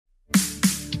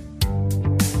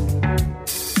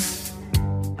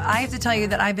I have to tell you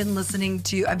that I've been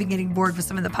getting bored with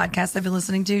some of the podcasts I've been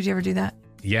listening to. Do you ever do that?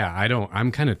 Yeah,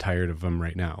 I'm kind of tired of them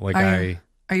right now. Like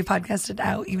Are you podcasted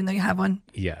out even though you have one?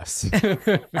 Yes.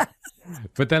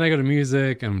 But then I go to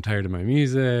music. I'm tired of my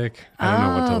music. I don't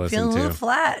know what to listen feeling to. a little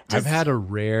flat. I've had a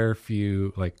rare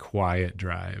few like quiet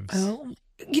drives. Oh,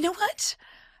 you know what?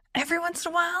 Every once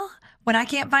in a while, when I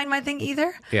can't find my thing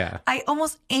either, I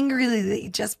almost angrily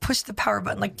just push the power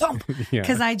button, like boom,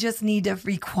 because I just need to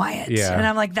be quiet. Yeah. And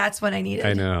I'm like, that's what I needed.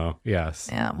 I know. Yes.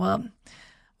 Yeah. Well,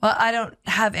 I don't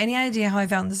have any idea how I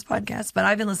found this podcast, but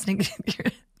I've been listening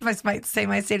to I might say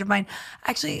my state of mind.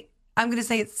 Actually, I'm going to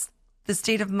say it's the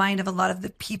state of mind of a lot of the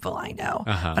people I know.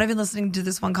 But I've been listening to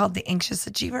this one called The Anxious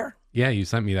Achiever. Yeah, you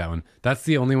sent me that one. That's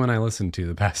the only one I listened to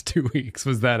the past 2 weeks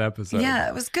was that episode. Yeah,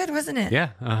 it was good, wasn't it?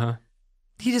 Yeah,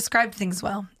 He described things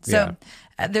well. So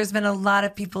there's been a lot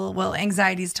of people,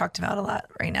 anxiety is talked about a lot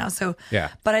right now. So,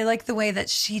 but I like the way that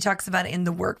she talks about it in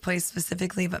the workplace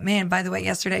specifically. But man, by the way,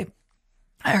 yesterday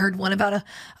I heard one about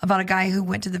a guy who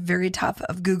went to the very top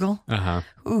of Google.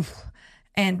 Oof.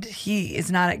 And he is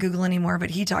not at Google anymore, but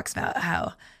he talks about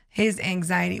how his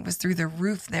anxiety was through the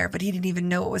roof there, but he didn't even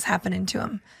know what was happening to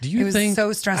him. It was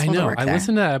so stressful to work there. I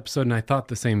listened to that episode and I thought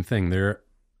the same thing.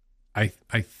 I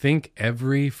think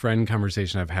every friend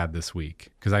conversation I've had this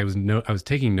week, because I was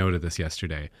taking note of this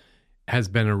yesterday, has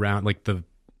been around like the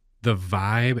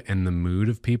vibe and the mood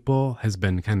of people has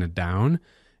been kind of down.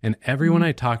 And everyone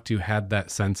I talked to had that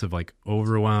sense of like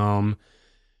overwhelm,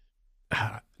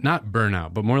 not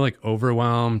burnout, but more like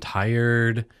overwhelmed,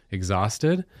 tired,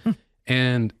 exhausted.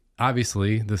 And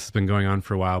obviously this has been going on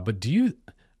for a while, but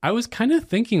I was kind of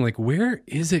thinking like, where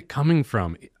is it coming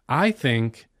from? I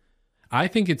think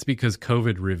it's because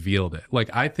COVID revealed it. Like,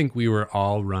 I think we were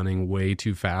all running way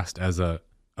too fast as a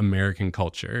American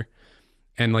culture.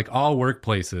 And like all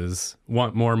workplaces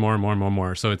want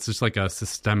more. So it's just like a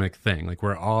systemic thing. Like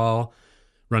we're all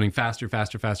running faster.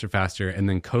 And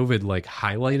then COVID like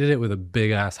highlighted it with a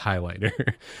big ass highlighter.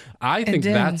 I think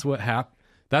that's what happened.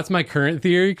 That's my current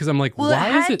theory. Cause I'm like,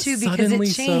 why is it suddenly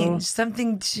because it changed.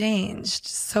 Something changed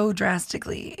so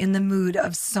drastically in the mood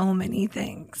of so many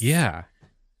things. Yeah.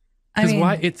 Cause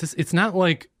why it's not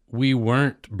like we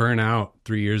weren't burnt out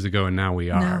 3 years ago and now we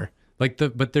are. No.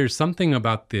 But there's something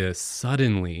about this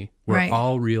suddenly we're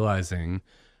all realizing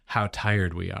how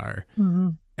tired we are. Mm-hmm.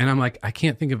 And I'm like, I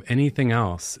can't think of anything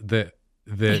else that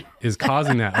is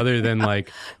causing that other than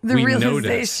like the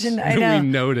realization. I know. We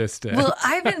noticed it. Well,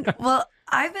 I've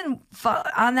been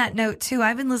on that note too.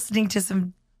 I've been listening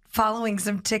to following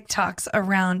some TikToks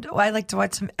around. I like to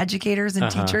watch some educators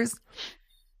and teachers.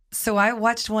 So I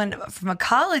watched one from a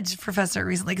college professor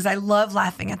recently because I love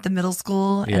laughing at the middle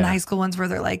school and high school ones where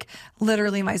they're like,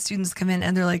 literally my students come in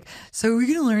and they're like, so are we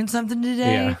going to learn something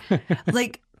today? Yeah.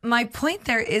 Like my point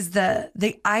there is the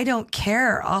I don't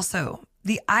care also.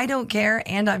 The I don't care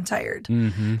and I'm tired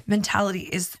mentality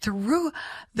is through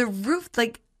the roof.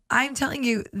 Like I'm telling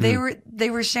you, they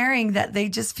were sharing that they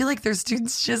just feel like their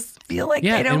students just feel like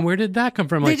they don't. And where did that come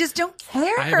from? They just don't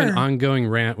care. I have an ongoing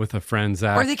rant with a friend,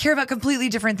 Zach. Or they care about completely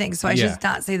different things. So I should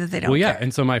not say that they don't care.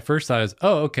 And so my first thought is,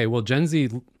 okay, well, Gen Z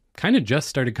kind of just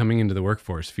started coming into the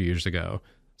workforce a few years ago.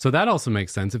 So that also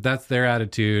makes sense. If that's their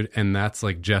attitude and that's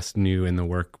like just new in the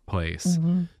workplace,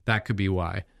 that could be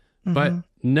why. But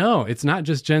no, it's not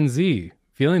just Gen Z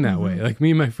feeling that way. Like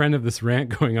me and my friend have this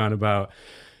rant going on about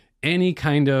any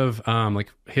kind of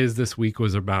like his this week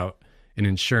was about an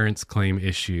insurance claim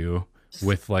issue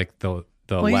with like the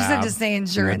well, lab. You said to say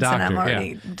insurance, and I'm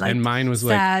already like, and mine was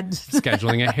sad. Like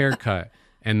scheduling a haircut,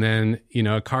 and then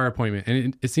a car appointment,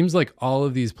 and it seems like all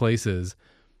of these places.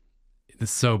 It's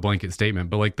so blanket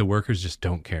statement, but like the workers just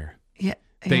don't care. Yeah,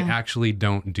 they actually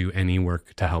don't do any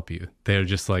work to help you. They're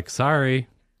just like, sorry,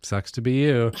 sucks to be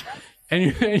you.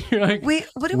 And you're like, wait,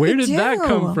 where did that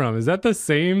come from? Is that the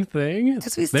same thing?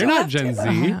 They're not Gen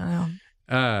Z.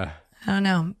 I don't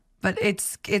know. But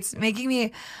it's making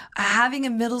me, having a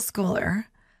middle schooler,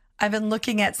 I've been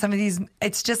looking at some of these,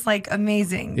 it's just like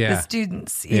amazing. Yeah. The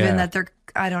students, even that they're,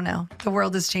 I don't know, the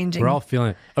world is changing. We're all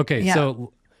feeling it. Okay,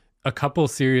 so a couple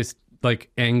serious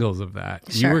like angles of that.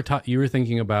 Sure. You were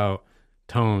thinking about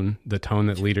the tone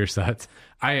that leader sets.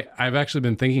 I've actually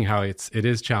been thinking how it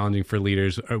is challenging for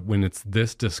leaders when it's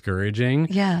this discouraging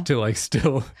to like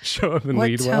still show up and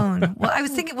lead tone? Well, I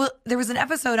was thinking, there was an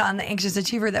episode on The Anxious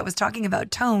Achiever that was talking about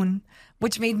tone,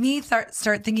 which made me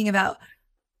start thinking about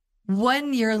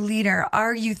when you're a leader,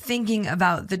 are you thinking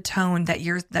about the tone that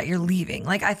you're leaving?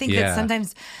 Like, I think that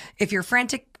sometimes if you're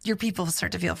frantic, your people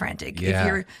start to feel frantic.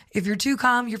 Yeah. If you're too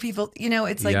calm, your people,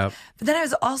 it's like, but then I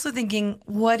was also thinking,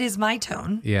 what is my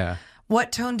tone? Yeah.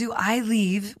 what tone do I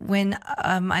leave when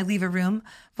I leave a room?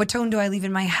 What tone do I leave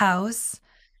in my house?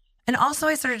 And also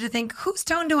I started to think, whose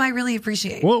tone do I really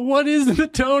appreciate? Well, what is the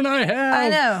tone I have? I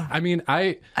know. I mean,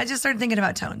 I just started thinking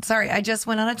about tone. Sorry, I just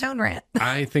went on a tone rant.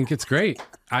 I think it's great.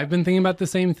 I've been thinking about the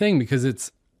same thing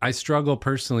because I struggle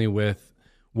personally with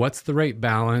what's the right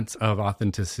balance of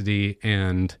authenticity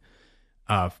and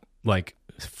like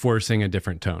forcing a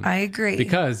different tone. I agree.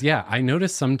 Because I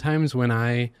notice sometimes when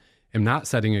I am not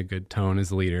setting a good tone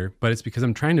as a leader, but it's because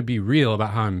I'm trying to be real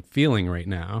about how I'm feeling right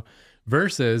now.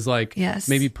 Versus like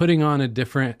maybe putting on a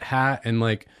different hat and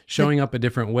like showing up a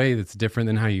different way that's different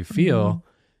than how you feel.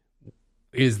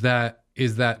 Is that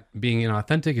being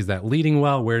inauthentic? Is that leading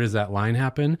well? Where does that line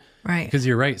happen? Right. Because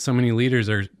you're right. So many leaders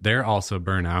they're also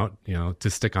burnout, to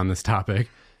stick on this topic.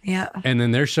 Yeah. And then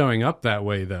they're showing up that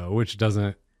way though, which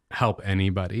doesn't help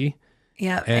anybody.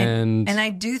 Yeah. And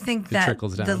I do think that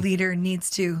the leader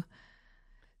needs to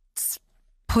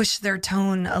push their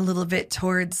tone a little bit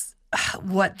towards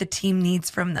what the team needs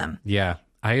from them. Yeah,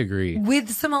 I agree. With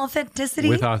some authenticity.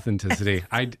 With authenticity.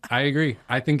 I agree.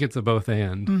 I think it's a both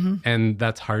and. And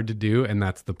that's hard to do. And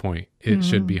that's the point. It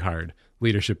should be hard.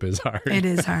 Leadership is hard. It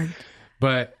is hard.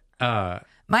 But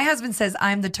my husband says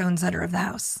I'm the tone setter of the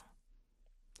house.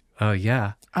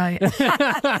 Yeah. Is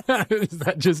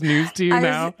that just news to you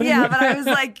now? Yeah, but I was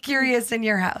like curious in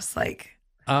your house. Like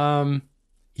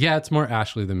yeah, it's more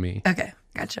Ashley than me. Okay,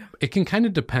 gotcha. It can kind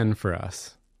of depend for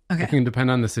us. Okay. It can depend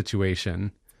on the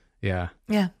situation. Yeah.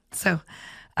 Yeah. So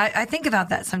I think about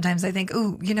that sometimes. I think,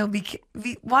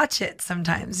 watch it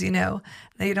sometimes,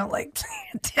 they don't like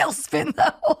tailspin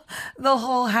the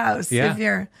whole house if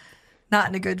you're not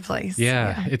in a good place.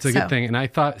 Yeah, it's a good thing. And I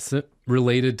thought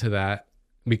related to that,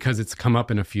 because it's come up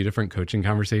in a few different coaching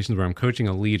conversations where I'm coaching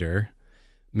a leader,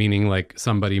 meaning like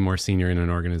somebody more senior in an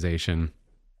organization.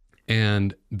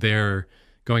 And they're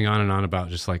going on and on about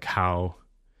just like how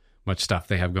much stuff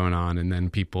they have going on, and then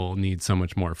people need so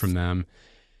much more from them.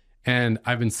 And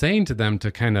I've been saying to them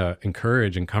to kind of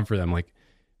encourage and comfort them, like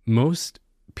most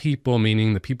people,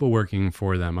 meaning the people working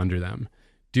for them, under them,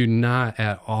 do not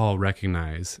at all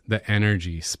recognize the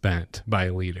energy spent by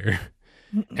a leader.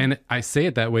 And I say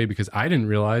it that way because I didn't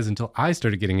realize until I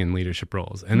started getting in leadership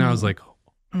roles. And I was like,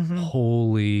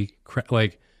 holy crap,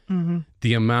 like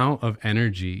the amount of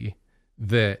energy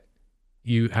that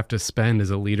you have to spend as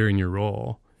a leader in your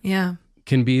role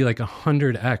can be like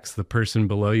 100x the person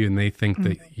below you, and they think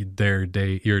that your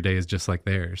day is just like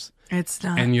theirs. It's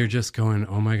not. And you're just going,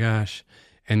 oh my gosh.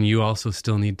 And you also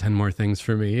still need 10 more things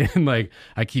for me. And like,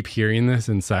 I keep hearing this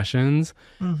in sessions.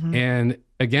 And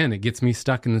again, it gets me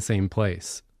stuck in the same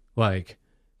place. Like,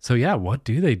 so yeah, what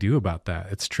do they do about that?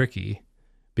 It's tricky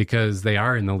because they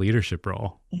are in the leadership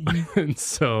role. And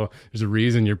so there's a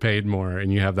reason you're paid more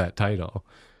and you have that title.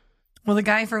 Well, the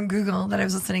guy from Google that I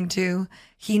was listening to,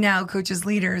 he now coaches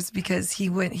leaders because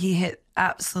he hit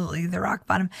absolutely the rock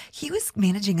bottom. He was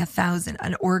managing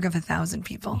an org of 1,000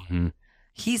 people.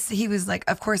 He was like,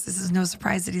 of course, this is no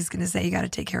surprise that he's going to say, you got to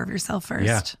take care of yourself first.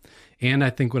 Yeah. And I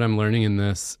think what I'm learning in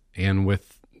this and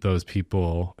with those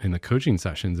people in the coaching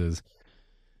sessions is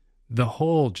the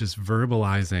whole just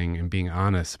verbalizing and being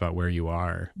honest about where you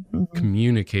are,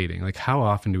 communicating. Like, how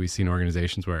often do we see in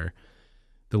organizations where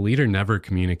the leader never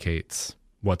communicates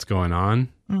what's going on,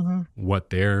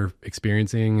 what they're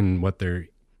experiencing, and what they're,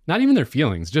 not even their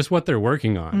feelings, just what they're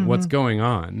working on, what's going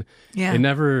on. Yeah. It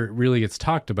never really gets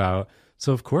talked about.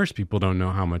 So of course people don't know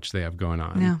how much they have going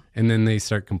on. Yeah. And then they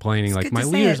start complaining, it's like, my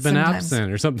leader's been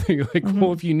absent or something. Like,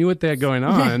 well, if you knew what they had going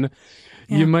on,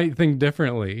 you might think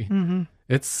differently.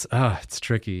 It's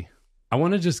tricky. I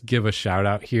want to just give a shout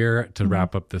out here to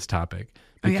wrap up this topic,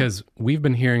 because we've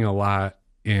been hearing a lot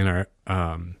in our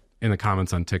in the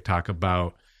comments on TikTok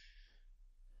about,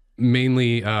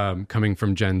 mainly coming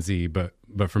from Gen Z, but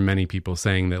from many people,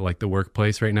 saying that like the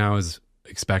workplace right now is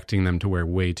expecting them to wear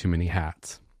way too many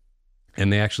hats.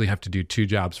 And they actually have to do 2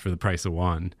 jobs for the price of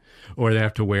 1, or they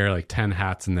have to wear like 10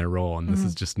 hats in their role. And this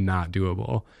is just not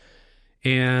doable.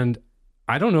 And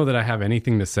I don't know that I have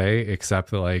anything to say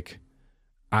except that like,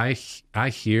 I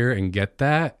hear and get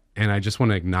that. And I just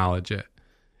want to acknowledge it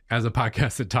as a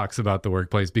podcast that talks about the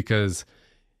workplace, because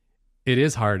it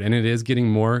is hard and it is getting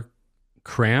more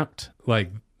cramped.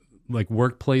 Like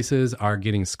workplaces are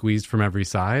getting squeezed from every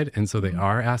side. And so they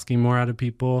are asking more out of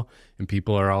people, and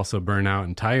people are also burnt out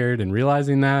and tired and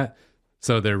realizing that.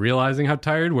 So they're realizing how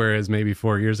tired, whereas maybe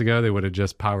 4 years ago, they would have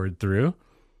just powered through.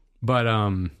 But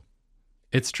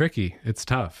it's tricky. It's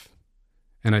tough.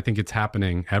 And I think it's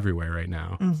happening everywhere right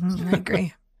now. I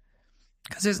agree.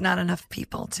 Because there's not enough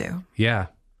people too. Yeah.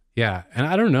 Yeah. And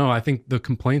I don't know. I think the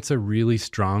complaints are really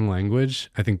strong language.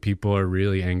 I think people are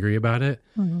really angry about it.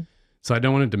 Mm-hmm. So I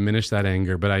don't want to diminish that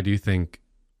anger, but I do think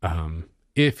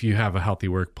if you have a healthy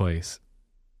workplace,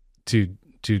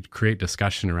 to create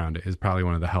discussion around it is probably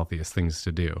one of the healthiest things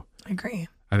to do. I agree.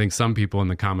 I think some people in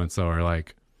the comments, though, are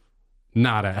like,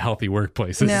 not at healthy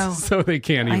workplaces. No. So they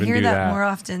can't even do that. I hear that more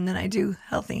often than I do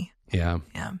healthy. Yeah.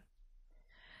 Yeah.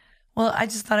 Well, I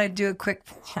just thought I'd do a quick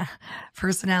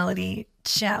personality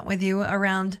chat with you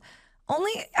around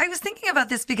I was thinking about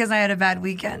this because I had a bad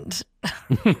weekend.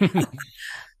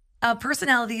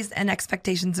 Personalities and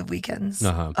expectations of weekends.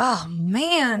 Uh-huh. Oh,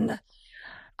 man.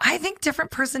 I think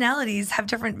different personalities have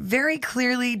very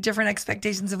clearly different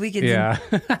expectations of weekends. Yeah.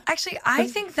 Actually, I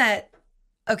think that,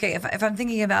 okay, if I'm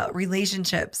thinking about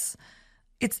relationships,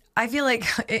 I feel like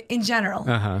in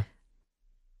general,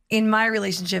 in my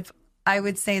relationship, I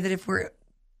would say that if we're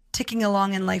ticking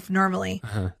along in life normally,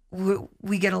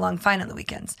 we get along fine on the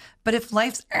weekends. But if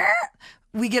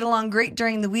we get along great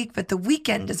during the week, but the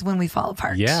weekend is when we fall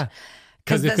apart. Yeah.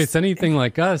 Because if it's anything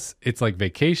like us, it's like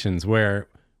vacations where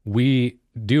we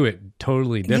do it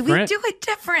totally different. We do it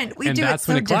different. And that's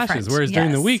when it clashes. Whereas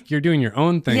during the week, you're doing your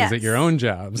own things at your own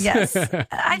jobs. Yes.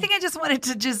 I think I just wanted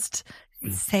to just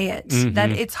say it,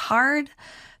 that it's hard,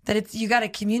 that you got to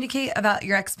communicate about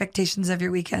your expectations of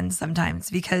your weekends sometimes,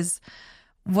 because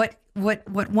what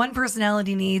one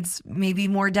personality needs may be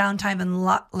more downtime and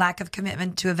lack of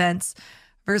commitment to events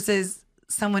versus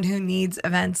someone who needs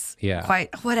events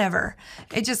quite whatever.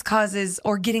 It just causes,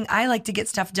 I like to get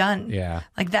stuff done. Yeah.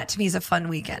 Like that to me is a fun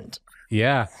weekend.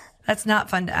 Yeah. That's not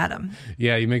fun to Adam.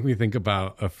 Yeah. You make me think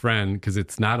about a friend, because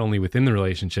it's not only within the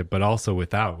relationship, but also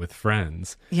with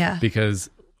friends. Yeah. Because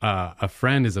a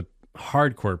friend is a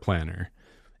hardcore planner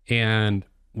and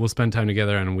we'll spend time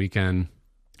together on a weekend.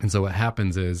 And so what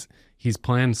happens is he's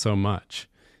planned so much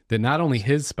that not only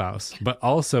his spouse, but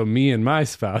also me and my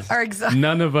spouse,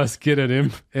 none of us get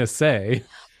a say.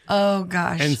 Oh,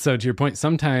 gosh. And so to your point,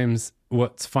 sometimes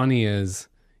what's funny is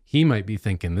he might be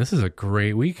thinking, this is a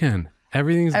great weekend.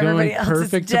 Everything's going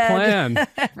perfect to plan.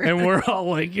 And we're all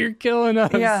like, you're killing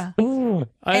us. Yeah.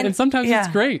 And sometimes it's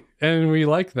great. And we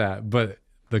like that. But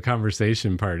the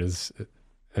conversation part is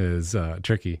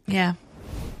tricky. Yeah.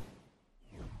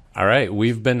 All right.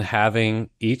 We've been having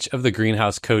each of the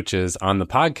greenhouse coaches on the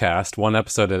podcast, one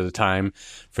episode at a time,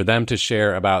 for them to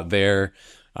share about their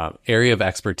area of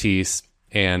expertise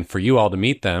and for you all to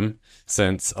meet them,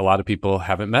 since a lot of people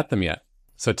haven't met them yet.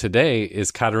 So today is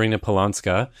Katarina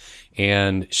Polonska,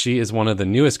 and she is one of the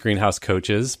newest greenhouse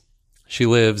coaches. She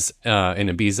lives in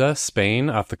Ibiza, Spain,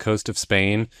 off the coast of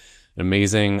Spain, an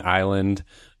amazing island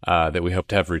that we hope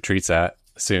to have retreats at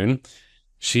soon.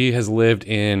 She has lived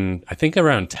in, I think,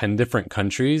 around 10 different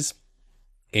countries,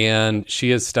 and she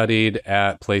has studied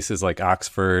at places like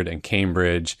Oxford and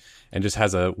Cambridge and just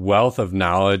has a wealth of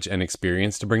knowledge and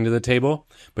experience to bring to the table.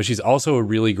 But she's also a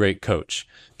really great coach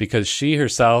because she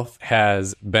herself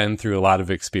has been through a lot of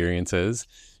experiences.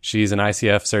 She's an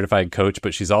ICF certified coach,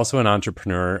 but she's also an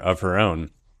entrepreneur of her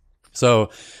own. So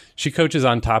she coaches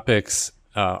on topics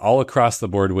all across the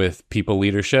board with people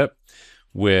leadership,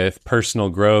 with personal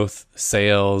growth,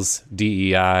 sales,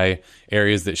 DEI,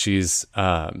 areas that she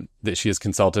has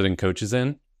consulted and coaches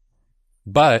in.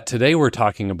 But today we're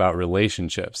talking about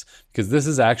relationships, because this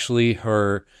is actually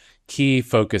her key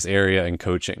focus area in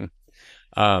coaching.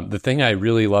 The thing I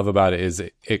really love about it is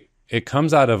it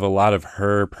comes out of a lot of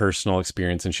her personal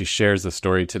experience, and she shares the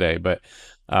story today. But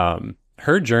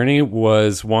her journey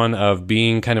was one of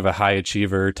being kind of a high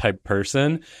achiever type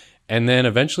person, and then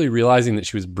eventually realizing that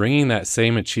she was bringing that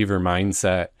same achiever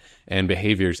mindset and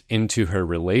behaviors into her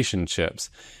relationships.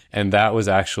 And that was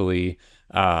actually,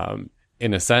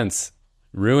 in a sense,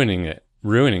 ruining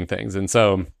things. And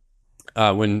so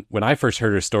when I first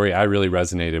heard her story, I really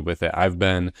resonated with it. I've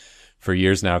been for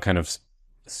years now kind of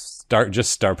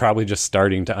probably just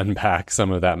starting to unpack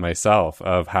some of that myself,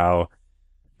 of how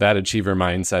that achiever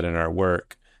mindset in our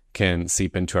work can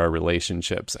seep into our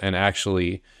relationships, and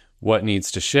actually what needs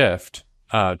to shift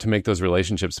to make those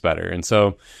relationships better. And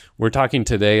so we're talking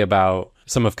today about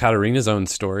some of Katarina's own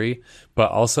story,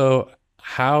 but also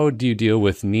how do you deal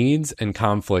with needs and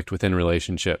conflict within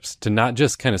relationships to not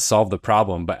just kind of solve the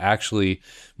problem, but actually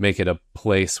make it a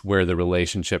place where the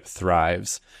relationship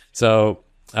thrives. So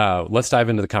let's dive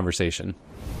into the conversation.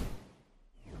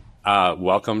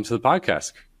 Welcome to the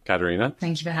podcast, Katarina.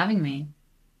 Thank you for having me.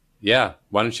 Yeah.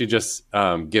 Why don't you just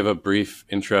give a brief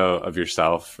intro of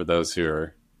yourself for those who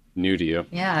are new to you?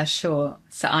 Yeah, sure.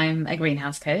 So I'm a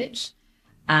greenhouse coach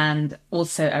and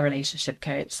also a relationship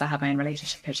coach. So I have my own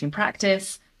relationship coaching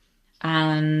practice.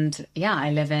 And yeah, I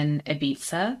live in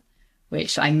Ibiza,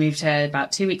 which I moved here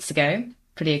about 2 weeks ago.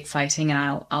 Pretty exciting.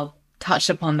 And I'll touch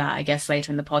upon that, I guess,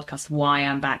 later in the podcast, why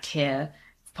I'm back here,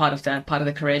 part of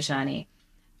the career journey.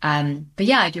 But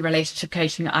yeah, I do relationship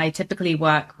coaching. I typically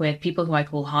work with people who I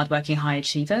call hardworking high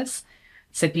achievers.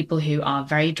 So people who are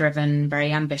very driven,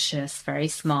 very ambitious, very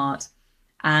smart,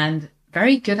 and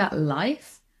very good at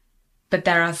life. But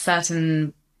there are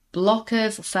certain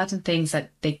blockers, certain things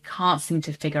that they can't seem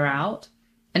to figure out.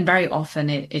 And very often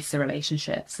it's the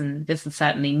relationships. And this is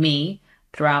certainly me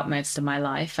throughout most of my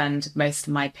life and most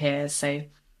of my peers. So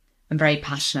I'm very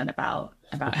passionate about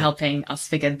helping us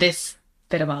figure this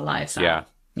bit of our lives out.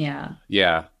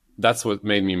 Yeah. That's what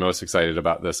made me most excited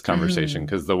about this conversation,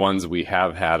 because the ones we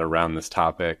have had around this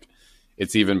topic,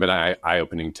 it's even been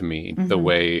eye-opening to me, the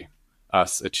way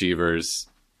us achievers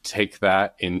take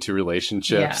that into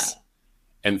relationships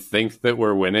and think that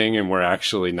we're winning and we're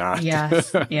actually not.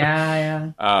 Yes.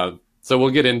 Yeah. So we'll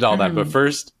get into all that. But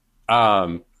first,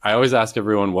 I always ask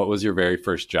everyone, what was your very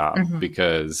first job?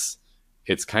 Because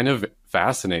it's kind of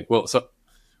fascinating. Well, so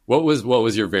what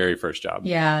was your very first job?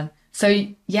 Yeah. So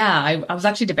I was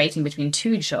actually debating between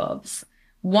two jobs.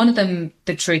 One of them,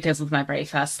 the truth is, was my very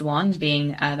first one,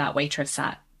 being that waitress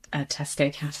at a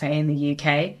Tesco cafe in the UK.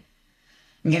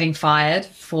 I'm getting fired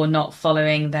for not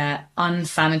following their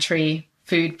unsanitary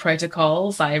food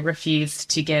protocols. I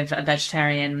refused to give a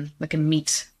vegetarian like a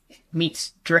meat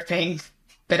dripping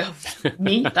bit of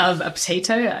meat of a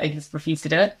potato. I just refused to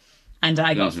do it, and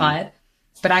I got fired.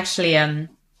 But actually, that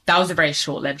was a very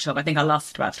short-lived job. I think I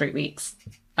lasted about 3 weeks.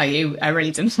 I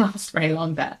really didn't last very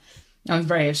long there. I was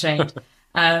very ashamed.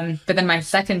 But then my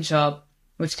second job,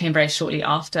 which came very shortly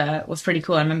after, was pretty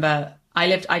cool. I remember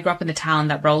I grew up in the town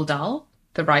that Roald Dahl,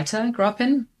 the writer, grew up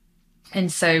in.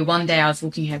 And so one day I was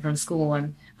walking home from school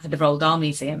and I had the Roald Dahl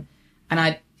Museum. And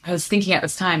I was thinking at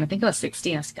this time, I think I was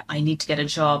 16, I was like, I need to get a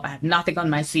job. I had nothing on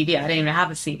my CV. I didn't even have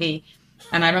a CV.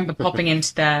 And I remember popping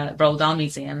into the Roald Dahl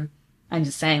Museum and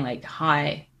just saying like,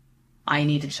 hi, I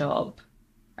need a job.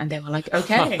 And they were like,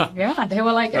 okay. Yeah, they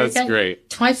were like, okay. That's great.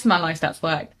 Twice in my life that's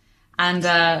worked. And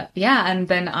and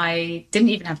then I didn't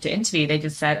even have to interview. They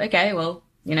just said, okay, well,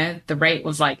 the rate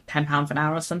was like £10 an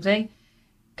hour or something.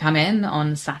 Come in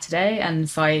on Saturday. And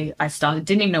so I started,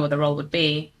 didn't even know what the role would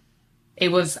be. It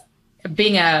was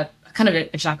being a kind of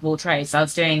a jack of all trades. So I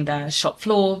was doing the shop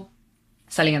floor,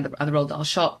 selling at the Roald Dahl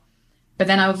shop. But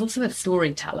then I was also a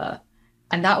storyteller.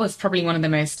 And that was probably one of the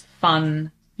most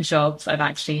fun jobs I've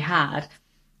actually had.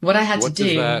 What I had to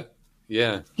do.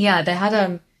 Yeah, they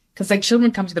had because like children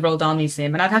would come to the Roald Dahl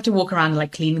Museum, and I'd have to walk around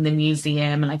like cleaning the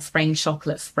museum and like spraying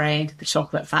chocolate spray into the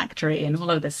chocolate factory and all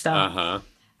of this stuff.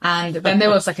 And then there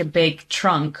was like a big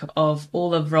trunk of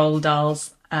all of Roald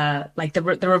Dahl's like the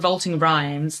Revolting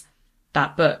Rhymes,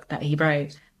 that book that he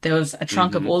wrote. There was a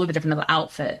trunk of all of the different little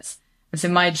outfits. And so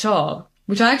my job,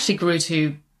 which I actually grew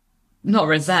to not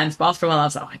resent, but after a while I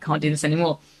was like, I can't do this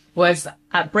anymore, was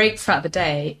at breaks throughout the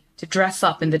day to dress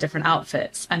up in the different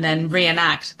outfits and then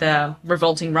reenact the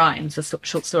Revolting Rhymes, the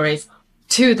short stories,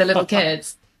 to the little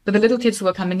kids. But the little kids who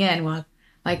were coming in were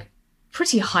like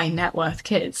pretty high net worth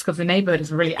kids, because the neighborhood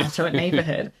is a really affluent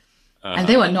neighborhood. And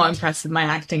they were not impressed with my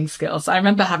acting skills. I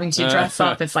remember having to dress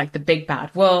up as like the big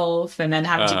bad wolf, and then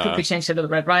having to quickly change to the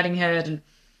Red Riding Hood,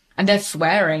 and they're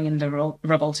swearing in the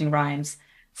Revolting Rhymes.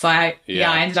 So I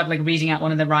ended up like reading out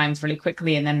one of the rhymes really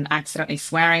quickly and then accidentally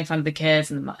swearing in front of the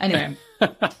kids. And anyway,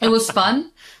 it was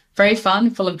fun, very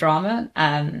fun, full of drama.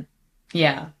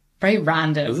 Very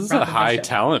random. This is a high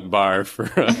talent bar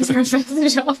for a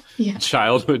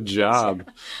childhood job.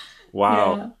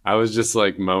 Wow. Yeah. I was just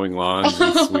like mowing lawns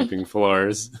and sweeping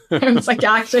floors. It was like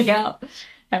acting out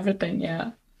everything.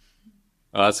 Yeah.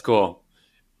 Oh, that's cool.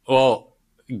 Well,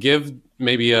 give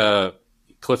maybe a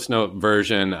Cliff's Note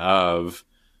version of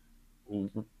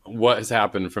what has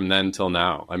happened from then till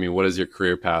now. I mean, what does your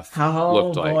career path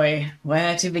look like? Oh boy,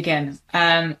 where to begin?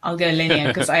 I'll go linear,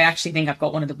 because I actually think I've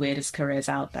got one of the weirdest careers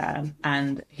out there,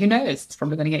 and who knows, it's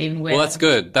probably going to get even weirder. Well, that's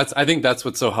good. I think that's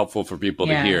what's so helpful for people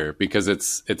to hear, because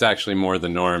it's actually more the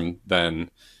norm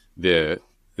than the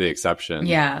exception.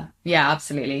 Yeah,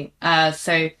 absolutely.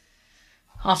 So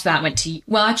after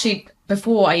that,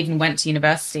 before I even went to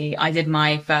university, I did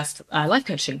my first life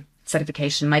coaching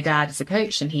certification. My dad is a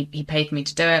coach, and he paid me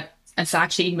to do it. And so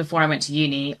actually, even before I went to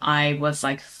uni, I was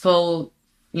like full,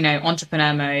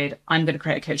 entrepreneur mode. I'm going to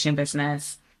create a coaching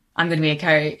business. I'm going to be a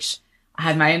coach. I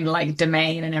had my own like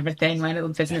domain and everything, my little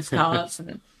business cards.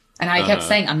 And I kept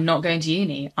saying, I'm not going to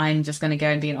uni. I'm just going to go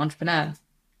and be an entrepreneur,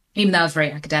 even though I was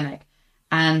very academic.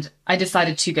 And I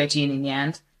decided to go to uni in the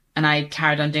end. And I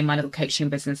carried on doing my little coaching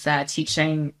business there,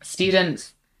 teaching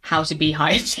students how to be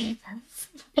high achievers.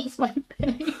 That's my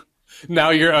thing. Now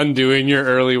you're undoing your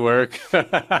early work.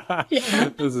 Yeah.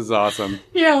 This is awesome.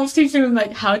 Yeah, I was teaching them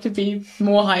like how to be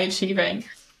more high achieving.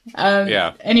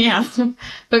 Yeah. Anyhow,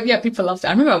 but yeah, people loved it.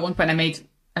 I remember at one point I made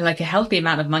like a healthy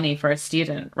amount of money for a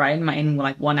student, right? In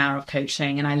like 1 hour of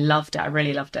coaching, and I loved it. I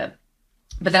really loved it.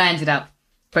 But then I ended up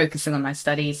focusing on my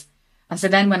studies. And so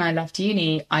then when I left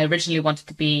uni, I originally wanted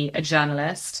to be a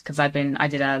journalist because I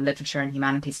did a literature and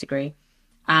humanities degree,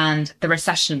 and the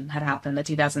recession had happened in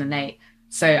 2008.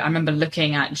 So I remember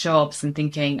looking at jobs and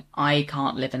thinking, I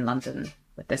can't live in London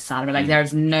with this salary. Like, there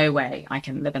is no way I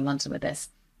can live in London with this.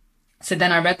 So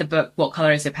then I read the book, What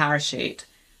Color is Your Parachute?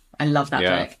 I love that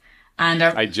book. And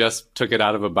I just took it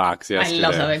out of a box yesterday. I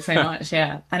love that book so much,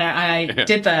 yeah. And I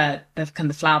did the kind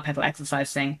of flower petal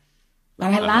exercise thing.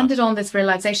 And I landed on this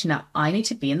realization that I need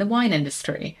to be in the wine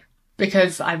industry,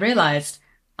 because I realized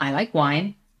I like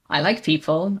wine, I like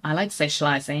people, I like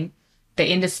socializing. The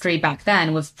industry back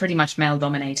then was pretty much male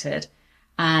dominated.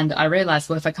 And I realized,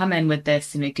 well, if I come in with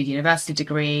this, good university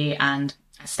degree and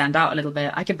I stand out a little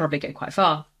bit, I can probably go quite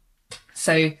far.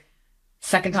 So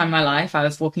second time in my life, I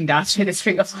was walking down through the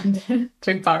street of London,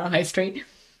 through Borough High Street,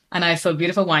 and I saw a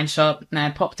beautiful wine shop, and I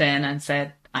popped in and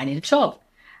said, I need a job.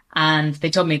 And they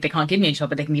told me they can't give me a job,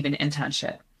 but they can give me an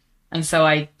internship. And so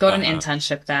I got an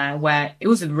internship there, where it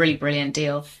was a really brilliant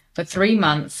deal. For 3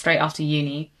 months straight after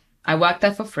uni, I worked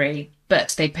there for free,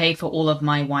 but they paid for all of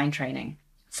my wine training.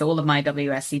 So all of my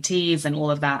WSETs and all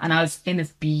of that. And I was in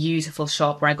this beautiful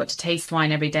shop where I got to taste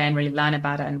wine every day and really learn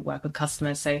about it and work with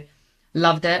customers. So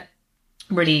loved it.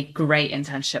 Really great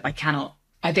internship. I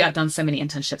think I've done so many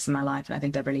internships in my life, and I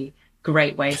think they're really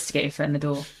great ways to get your foot in the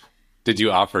door. Did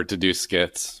you offer to do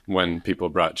skits when people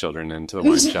brought children into the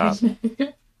wine shop?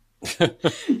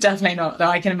 Definitely not. Though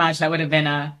I can imagine that would have been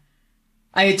to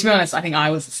be honest, I think I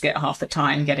was a skit half the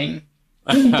time, getting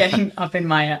up in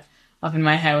my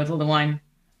hair with all the wine.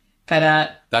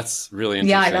 But that's really interesting.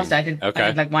 Yeah, I loved it. I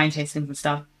did like wine tastings and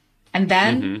stuff. And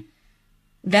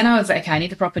then I was like, okay, I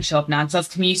need a proper job now, because I was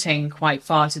commuting quite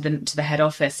far to the head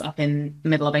office up in the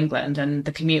middle of England, and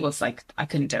the commute was like, I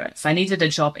couldn't do it. So I needed a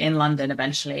job in London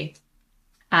eventually.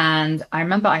 And I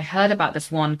remember I heard about this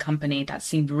one company that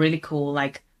seemed really cool,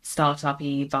 like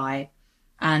startup-y vibe.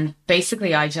 And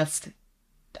basically I'd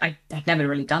never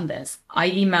really done this. I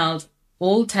emailed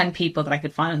all 10 people that I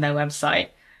could find on their website,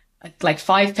 like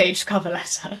 5-page cover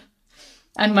letter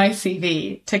and my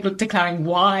CV, declaring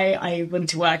why I want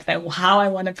to work there, how I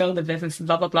want to build a business, and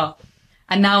blah, blah, blah.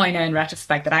 And now I know in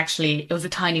retrospect that actually it was a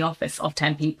tiny office of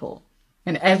 10 people.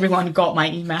 And everyone got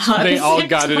my email. They all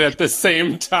got it at the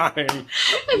same time.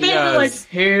 And they were like,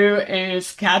 who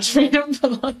is Katarina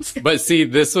Polonska? But see,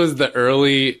 this was the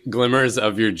early glimmers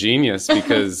of your genius,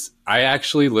 because I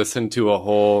actually listened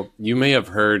to you may have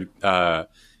heard,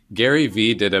 Gary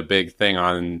Vee did a big thing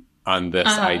on this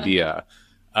idea.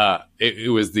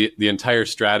 It was the entire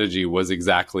strategy was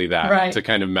exactly that, right, to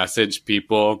kind of message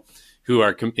people who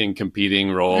are in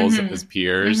competing roles as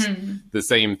peers, the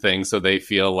same thing, so they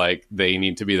feel like they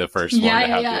need to be the first one to have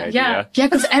the idea. Yeah,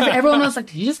 because everyone was like,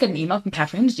 did you just get an email from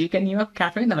Katarina? Did you get an email from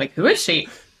Katarina? And they're like, who is she?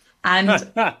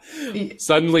 And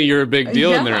suddenly you're a big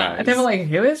deal in their eyes. They were like,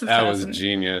 who is this That person? was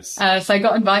genius. So I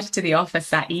got invited to the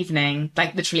office that evening,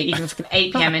 like literally even like an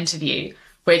 8 p.m. interview,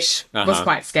 which was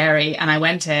quite scary. And I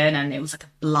went in, and it was like a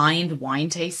blind wine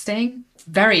tasting,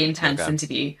 very intense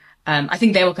interview. I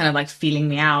think they were kind of like feeling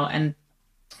me out. And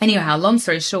anyhow, long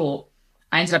story short,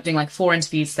 I ended up doing like 4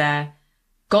 interviews there,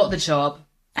 got the job.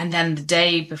 And then the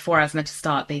day before I was meant to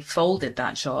start, they folded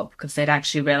that job because they'd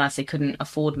actually realized they couldn't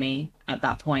afford me at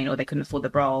that point, or they couldn't afford the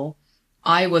role.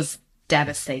 I was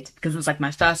devastated because it was like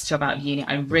my first job out of uni.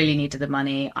 I really needed the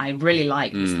money. I really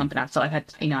liked this company. I felt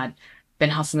like I'd been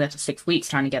hustling there for 6 weeks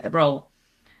trying to get the role.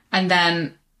 And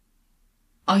then,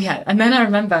 and then I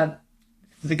remember,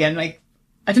 again, like,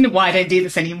 I don't know why I don't do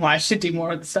this anymore. I should do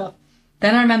more of the stuff.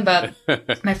 Then I remember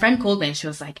my friend called me and she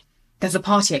was like, there's a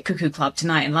party at Cuckoo Club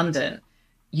tonight in London.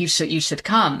 You should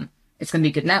come. It's going to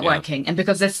be good networking. Yeah. And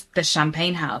because this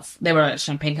champagne house, they were a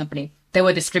champagne company, they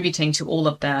were distributing to all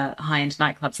of the high-end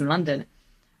nightclubs in London.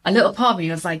 A little part of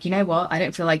me was like, you know what? I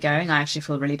don't feel like going. I actually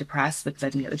feel really depressed because I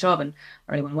didn't get the job and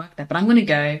I really want to work there. But I'm going to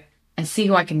go and see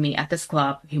who I can meet at this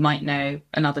club who might know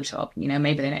another job.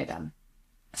 Maybe they know them.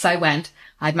 So I went.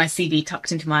 I had my CV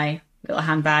tucked into my little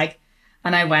handbag.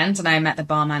 And I went and I met the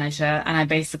bar manager and I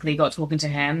basically got talking to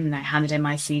him and I handed in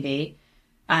my CV.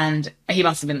 And he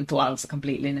must have thought I was a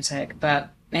complete lunatic. But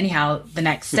anyhow, the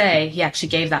next day, he actually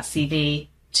gave that CV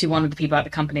to one of the people at the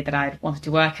company that I wanted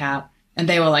to work at. And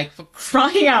they were like, for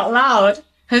crying out loud,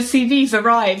 her CV's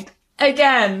arrived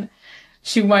again.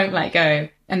 She won't let go.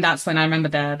 And that's when I remember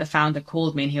the founder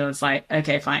called me and he was like,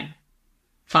 okay, fine.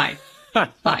 fine.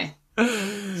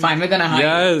 We're gonna hire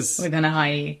Yes. you. We're gonna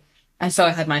hire you. And so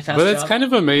I had my first But it's job. kind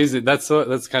of amazing. That's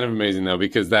kind of amazing though,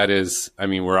 because that is, I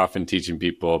mean, we're often teaching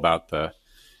people about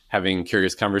having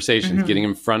curious conversations, getting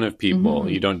in front of people.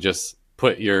 You don't just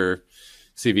put your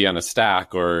CV on a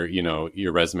stack or,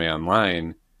 your resume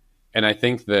online. And I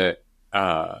think that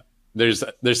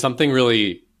there's something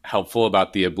really helpful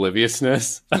about the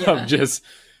obliviousness of just,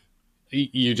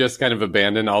 you just kind of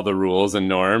abandon all the rules and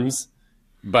norms,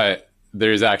 but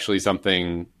there's actually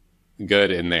something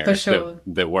good in there. For sure.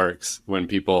 that works when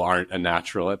people aren't a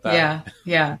natural at that.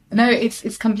 Yeah. No,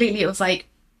 it's completely, it was like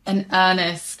an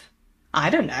earnest, I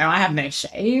don't know, I have no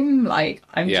shame. Like,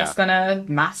 I'm just gonna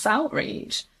mass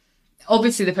outreach.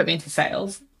 Obviously, they put me into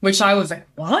sales, which I was like,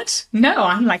 what? No,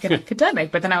 I'm like an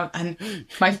academic. But then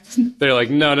they're like,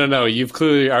 no, you've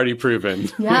clearly already proven.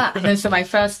 Yeah. And then so my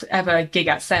first ever gig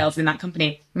at sales in that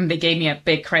company, they gave me a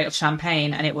big crate of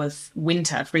champagne and it was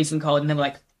winter, freezing cold. And they were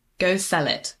like, go sell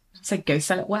it. I was like, go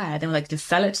sell it where? They were like, just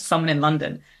sell it to someone in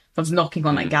London. So I was knocking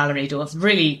on like gallery doors,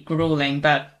 really grueling,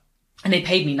 and they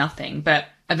paid me nothing. But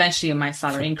eventually my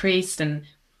salary increased.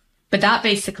 But that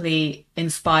basically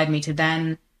inspired me to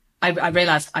then, I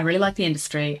realized I really like the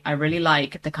industry. I really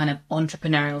like the kind of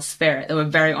entrepreneurial spirit. They were a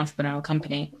very entrepreneurial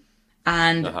company.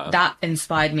 And that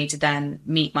inspired me to then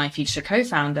meet my future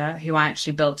co-founder, who I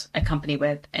actually built a company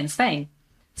with in Spain.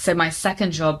 So my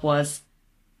second job was,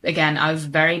 again, I was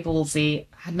very ballsy,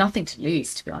 had nothing to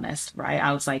lose, to be honest, right?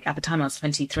 I was like, at the time I was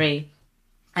 23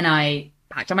 and I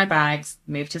packed up my bags,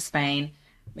 moved to Spain.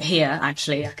 Here,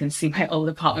 actually, I can see my old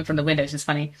apartment from the window, which is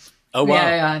funny. Oh, wow.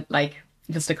 Yeah, like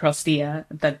just across the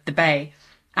bay.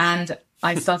 And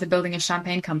I started building a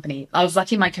champagne company. I was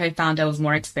lucky my co-founder was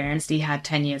more experienced. He had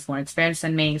 10 years more experience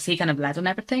than me. So he kind of led on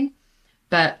everything.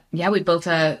 But yeah, we built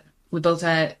a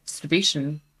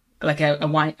distribution, like a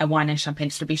wine and champagne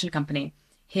distribution company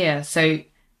here. So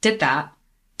did that.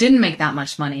 Didn't make that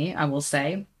much money, I will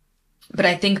say. But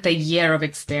I think the year of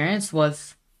experience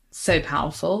was so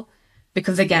powerful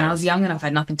because, again, I was young enough, I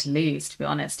had nothing to lose, to be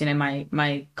honest.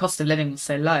 My cost of living was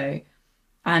so low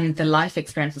and the life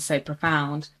experience was so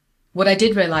profound. What I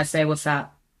did realize there was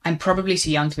that I'm probably too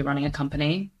young to be running a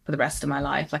company for the rest of my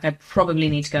life. Like I probably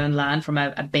need to go and learn from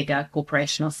a bigger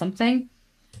corporation or something.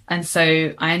 And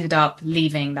so I ended up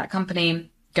leaving that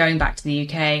company, going back to the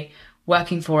UK,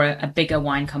 working for a bigger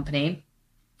wine company.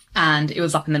 And it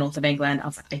was up in the north of England. I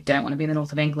was like, I don't want to be in the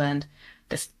north of England.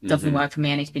 This doesn't work for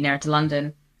me. I need to be nearer to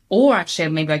London. Or actually,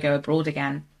 maybe I go abroad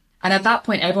again. And at that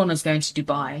point, everyone was going to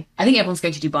Dubai. I think everyone's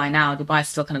going to Dubai now. Dubai is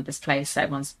still kind of this place that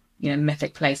everyone's,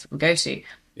 mythic place people go to.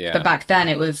 Yeah. But back then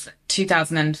it was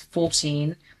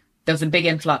 2014. There was a big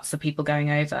influx of people going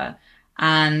over.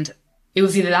 And it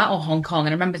was either that or Hong Kong.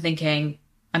 And I remember thinking,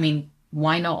 I mean,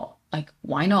 why not? Like,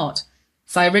 why not?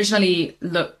 So I originally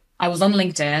I was on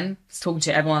LinkedIn, was talking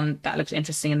to everyone that looked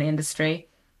interesting in the industry.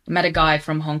 I met a guy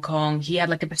from Hong Kong. He had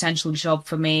like a potential job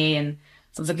for me. And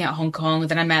so I was looking at Hong Kong.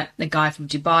 Then I met a guy from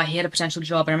Dubai. He had a potential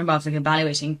job. I remember I was like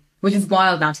evaluating, which is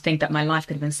wild now to think that my life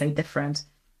could have been so different.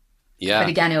 Yeah. But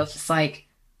again, it was just like,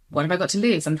 what have I got to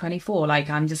lose? I'm 24. Like,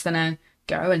 I'm just going to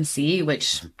go and see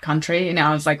which country.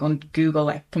 I was like on Google,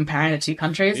 like comparing the two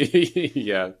countries.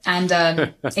 Yeah. And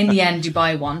in the end,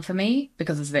 Dubai won for me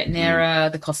because it was a bit nearer.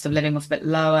 The cost of living was a bit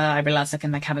lower. I realized I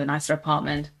can like have a nicer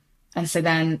apartment. And so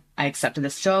then I accepted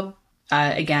this job,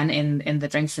 again, in the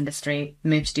drinks industry,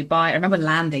 moved to Dubai. I remember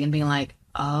landing and being like,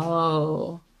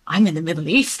 oh, I'm in the Middle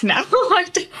East now.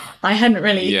 I hadn't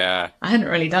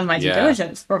really done my due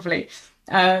diligence properly.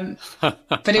 But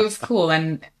it was cool.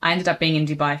 And I ended up being in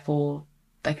Dubai for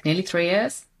like nearly 3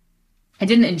 years. I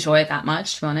didn't enjoy it that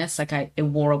much, to be honest. Like it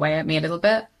wore away at me a little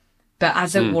bit. But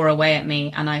as it wore away at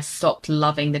me and I stopped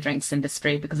loving the drinks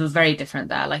industry because it was very different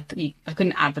there. Like I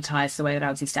couldn't advertise the way that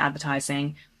I was used to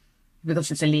advertising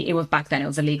because it was back then, it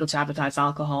was illegal to advertise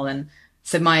alcohol. And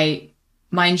so my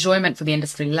enjoyment for the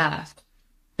industry left,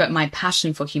 but my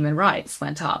passion for human rights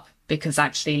went up because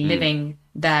actually living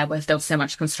there where there was so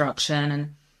much construction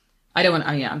and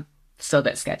I'm still a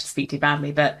bit scared to speak too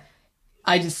badly, but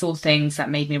I just saw things that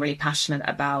made me really passionate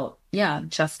about,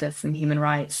 justice and human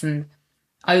rights. And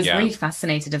I was really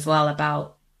fascinated as well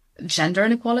about gender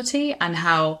inequality and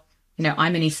how,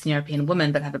 I'm an Eastern European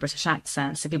woman, but have a British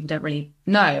accent. So people don't really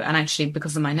know. And actually,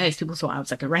 because of my nose, people thought I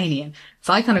was like Iranian.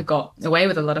 So I kind of got away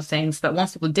with a lot of things. But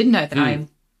once people did know that I'm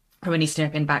from an Eastern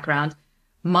European background,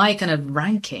 my kind of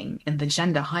ranking in the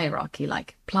gender hierarchy,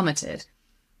 like plummeted.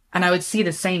 And I would see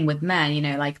the same with men,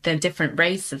 like the different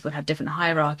races would have different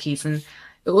hierarchies. And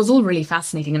it was all really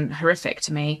fascinating and horrific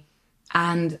to me.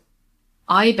 And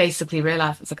I basically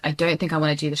realized, it's like, I don't think I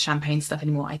want to do the champagne stuff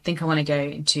anymore. I think I want to go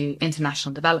into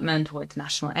international development or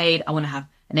international aid. I want to have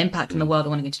an impact in the world. I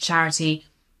want to go into charity,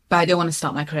 but I don't want to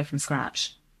start my career from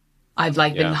scratch. I've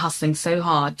been hustling so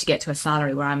hard to get to a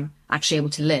salary where I'm actually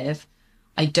able to live.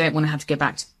 I don't want to have to go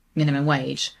back to minimum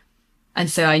wage. And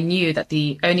so I knew that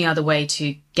the only other way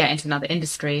to get into another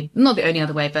industry, not the only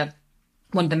other way, but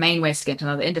one of the main ways to get into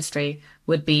another industry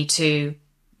would be to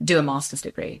do a master's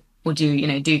degree or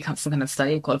do some kind of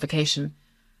study qualification.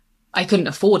 I couldn't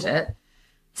afford it.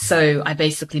 So I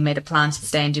basically made a plan to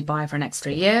stay in Dubai for an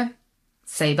extra year,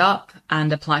 save up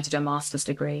and apply to do a master's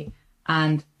degree.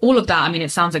 And all of that, I mean, it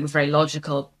sounds like it's very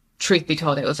logical. Truth be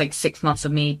told, it was like 6 months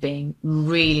of me being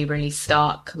really, really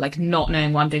stuck, like not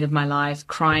knowing what I'm doing with my life,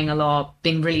 crying a lot,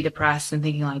 being really depressed and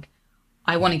thinking like,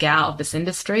 I want to get out of this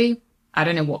industry. I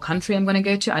don't know what country I'm going to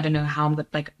go to. I don't know how I'm going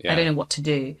to, I don't know what to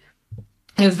do.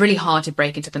 And it was really hard to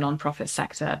break into the nonprofit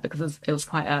sector because it was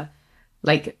quite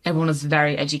everyone was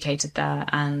very educated there.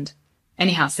 And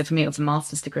anyhow, so for me, it was a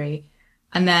master's degree.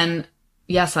 And then,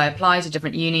 yes, I applied to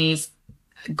different unis,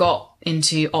 got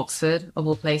into Oxford of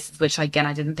all places, which again,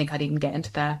 I didn't think I'd even get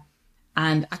into there,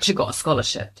 and actually got a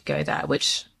scholarship to go there,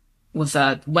 which was,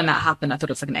 when that happened, I thought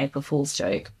it was like an April Fool's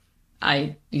joke.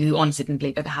 You honestly didn't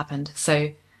believe it happened.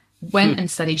 So went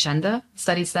and studied gender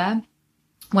studies there.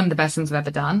 One of the best things I've ever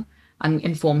done, and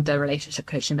informed the relationship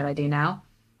coaching that I do now.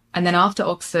 And then after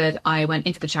Oxford, I went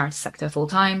into the charity sector full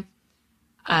time.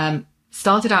 I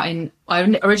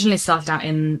originally started out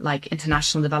in like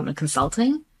international development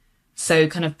consulting. So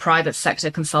kind of private sector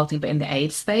consulting, but in the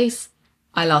aid space.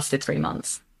 I lasted 3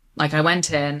 months. Like I went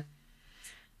in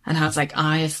and I was like,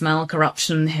 I smell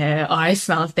corruption here. I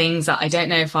smell things that I don't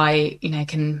know if I,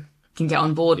 can get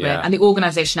on board with. And the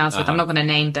organization I was with, I'm not going to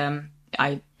name them.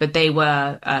 But they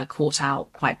were caught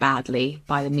out quite badly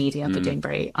by the media for doing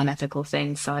very unethical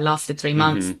things. So I lasted 3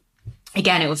 months.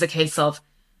 Again, it was a case of,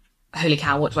 holy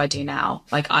cow, what do I do now?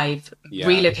 Like I've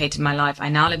relocated my life. I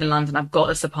now live in London. I've got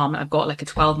this apartment. I've got like a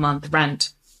 12-month rent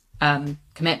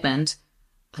commitment,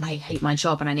 and I hate my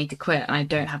job and I need to quit and I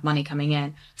don't have money coming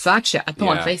in. So actually I put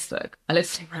on Facebook. I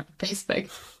listed around on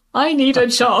Facebook. I need a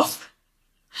job.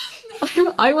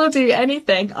 I will do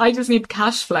anything. I just need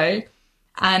cash flow.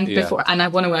 And I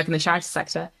want to work in the charity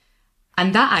sector.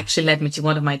 And that actually led me to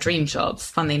one of my dream jobs,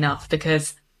 funnily enough,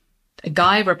 because a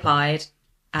guy replied,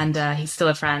 and he's still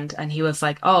a friend, and he was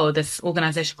like, oh, this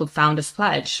organization called Founders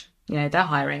Pledge, they're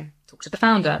hiring. Talk to the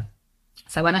founder.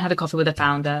 So I went and had a coffee with the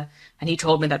founder, and he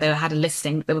told me that they had a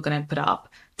listing that they were going to put up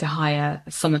to hire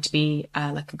someone to be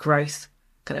like a growth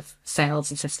kind of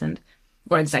sales assistant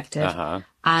or executive.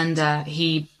 And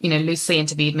he, loosely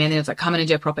interviewed me, and he was like, come in and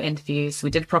do a proper interview. So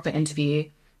we did a proper interview.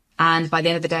 And by the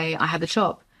end of the day, I had the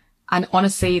job. And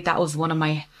honestly, that was one of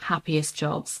my happiest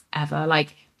jobs ever.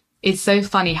 Like, it's so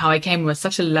funny how I came with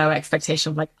such a low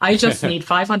expectation of like, I just need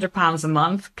 £500 a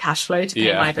month cash flow to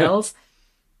pay my bills.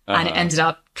 And it ended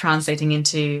up translating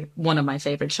into one of my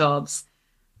favorite jobs.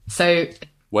 So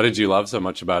what did you love so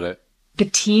much about it? The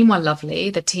team were lovely.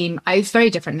 The team, it's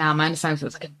very different now. My understanding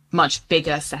was like a much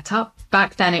bigger setup.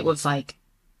 Back then it was like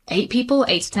 8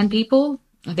 to 10 people.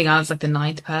 I think I was like the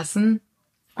 9th person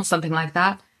or something like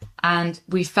that. And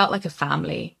we felt like a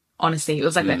family, honestly. It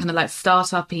was like that kind of like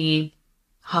startup-y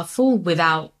hustle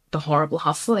without the horrible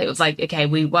hustle. It was like, okay,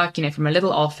 we work, from a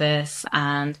little office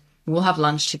and we'll have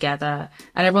lunch together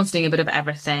and everyone's doing a bit of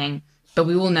everything, but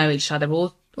we all know each other.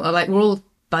 We're all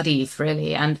buddies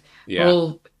really. And we're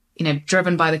all,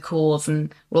 driven by the cause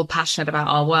and we're all passionate about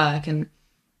our work. And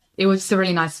it was just a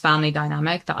really nice family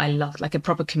dynamic that I loved, like a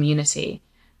proper community.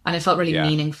 And it felt really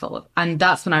meaningful. And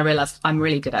that's when I realized I'm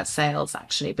really good at sales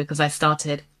actually, because I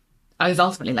was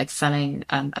ultimately like selling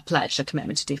a pledge, a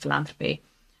commitment to do philanthropy.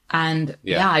 And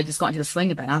I just got into the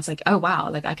swing of it. And I was like, oh,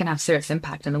 wow, like I can have serious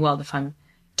impact in the world if I'm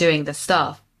doing this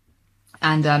stuff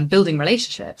and building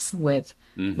relationships with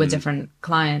different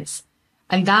clients.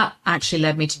 And that actually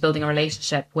led me to building a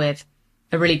relationship with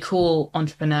a really cool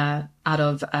entrepreneur out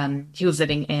of, he was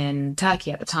living in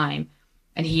Turkey at the time.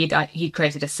 And he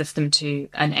created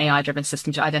an AI-driven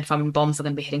system to identify when bombs are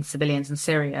going to be hitting civilians in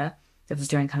Syria. This was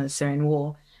during kind of the Syrian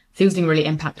war. So he was doing really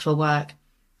impactful work.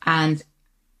 And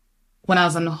when I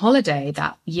was on holiday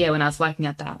that year, when I was working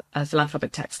at that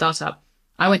philanthropic tech startup,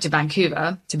 I went to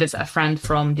Vancouver to visit a friend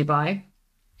from Dubai.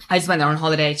 I just went there on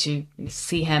holiday to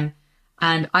see him.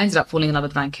 And I ended up falling in love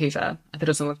with Vancouver. I thought it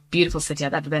was the most beautiful city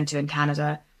I've ever been to in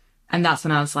Canada. And that's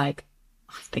when I was like,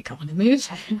 I think I want to move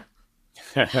here.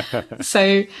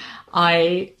 So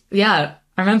I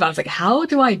remember I was like, how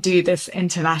do I do this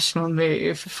international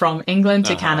move from England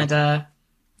to Canada?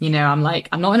 I'm like,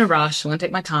 I'm not in a rush. I want to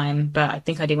take my time, but I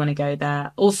think I do want to go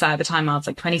there. Also, at the time I was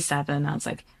like 27. I was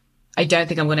like, I don't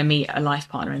think I'm going to meet a life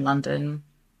partner in London.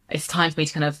 It's time for me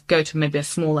to kind of go to maybe a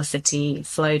smaller city,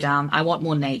 slow down. I want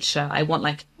more nature. I want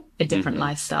like a different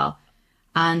lifestyle.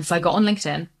 And so I got on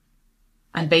LinkedIn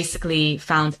and basically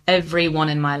found everyone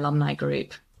in my alumni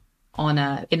group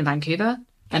in Vancouver,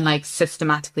 and like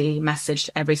systematically messaged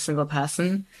every single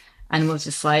person and was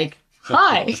just like,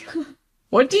 hi,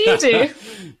 what do you do?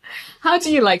 How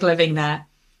do you like living there?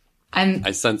 And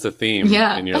I sense a theme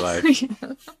in your life.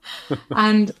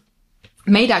 And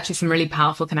made actually some really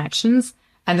powerful connections.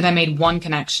 And then I made one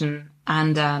connection,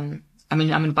 and I'm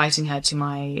inviting her to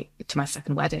my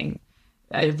second wedding.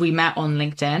 We met on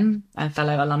LinkedIn, a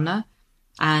fellow alumna,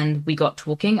 and we got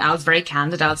talking. I was very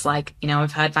candid. I was like,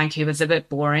 I've heard Vancouver's a bit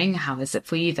boring. How is it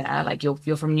for you there? Like,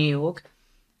 you're from New York.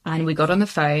 And we got on the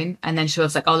phone, and then she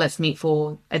was like, oh, let's meet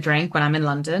for a drink when I'm in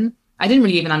London. I didn't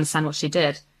really even understand what she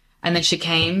did. And then she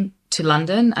came to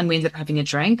London, and we ended up having a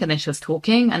drink, and then she was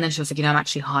talking, and then she was like, I'm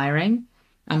actually hiring.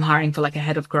 I'm hiring for like a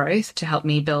head of growth to help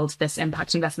me build this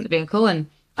impact investment vehicle. And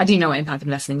I didn't know what impact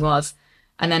investing was.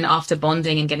 And then after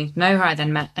bonding and getting to know her, I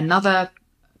then met another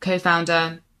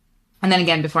co-founder. And then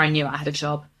again, before I knew it, I had a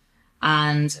job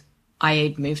and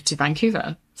I moved to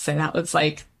Vancouver. So that was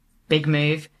like big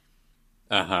move.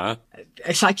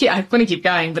 It's like, I want to keep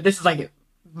going, but this is like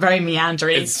very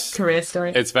meandering career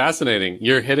story. It's fascinating.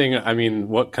 You're hitting,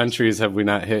 what countries have we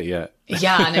not hit yet?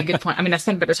 Yeah, no, good point. I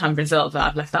spent a bit of time in Brazil, but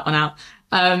I've left that one out.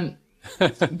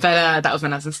 But that was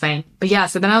when I was in Spain. But yeah,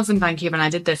 so then I was in Vancouver and I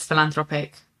did this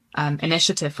philanthropic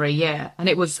initiative for a year, and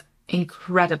it was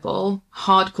incredible,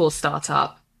 hardcore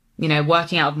startup,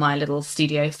 working out of my little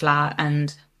studio flat,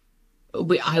 and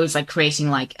I was like creating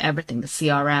like everything, the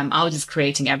CRM. I was just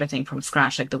creating everything from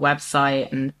scratch, like the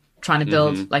website, and trying to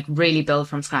build, like really build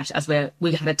from scratch, as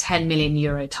we had a 10 million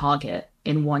euro target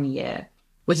in 1 year,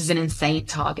 which is an insane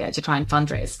target to try and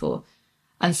fundraise for.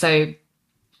 And so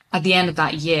at the end of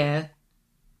that year,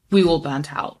 we all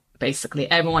burnt out. Basically,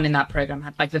 everyone in that program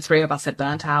had, like, the three of us had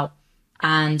burnt out,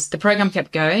 and the program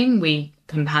kept going. We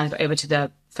couldn't hand it over to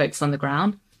the folks on the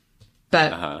ground,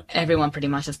 but everyone pretty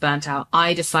much has burnt out.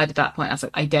 I decided at that point, I was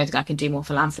like, I don't think I can do more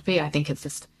philanthropy. I think it's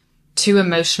just too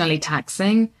emotionally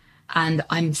taxing, and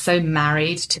I'm so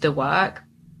married to the work.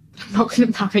 I'm not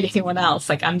going to marry anyone else.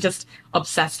 Like, I'm just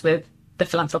obsessed with the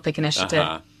philanthropic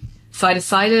initiative. So I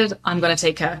decided I'm going to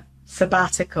take a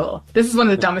sabbatical. This is one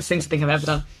of the dumbest things I think I've ever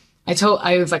done.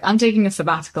 I was like, I'm taking a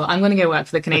sabbatical. I'm going to go work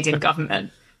for the Canadian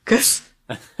government.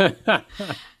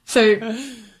 So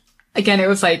again, it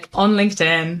was like on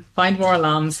LinkedIn, find more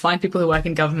alums, find people who work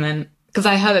in government. Because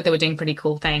I heard that they were doing pretty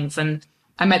cool things. And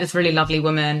I met this really lovely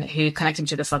woman who connected me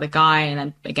to this other guy. And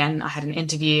then again, I had an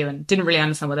interview and didn't really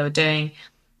understand what they were doing.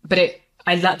 But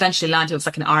I eventually learned it was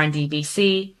like an R&D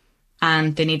VC,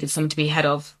 and they needed someone to be head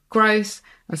of growth.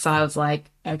 And so I was like,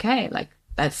 okay, like,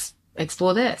 let's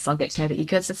explore this. I'll get to know the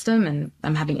ecosystem, and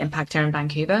I'm having impact here in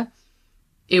Vancouver.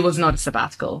 It was not a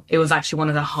sabbatical. It was actually one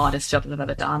of the hardest jobs I've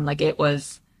ever done. Like, it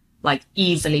was like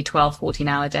easily 12,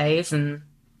 14-hour days, and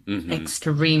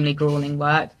extremely grueling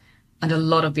work, and a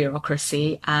lot of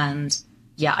bureaucracy. And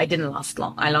yeah, I didn't last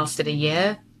long. I lasted a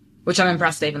year, which I'm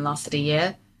impressed I even lasted a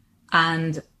year.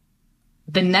 And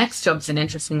the next job's an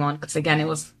interesting one, because again, it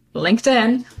was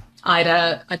LinkedIn.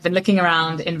 I'd been looking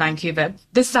around in Vancouver.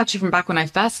 This is actually from back when I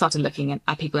first started looking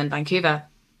at people in Vancouver.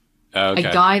 Okay.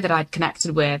 A guy that I'd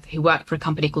connected with who worked for a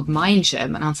company called Mind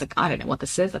Gym, and I was like, I don't know what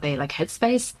this is. Are they like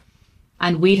Headspace?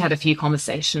 And we'd had a few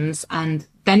conversations, and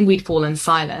then we'd fallen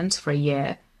silent for a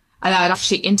year. And I'd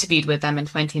actually interviewed with them in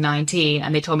 2019,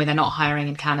 and they told me they're not hiring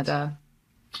in Canada.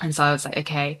 And so I was like,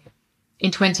 okay.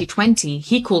 In 2020,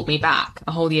 he called me back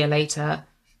a whole year later,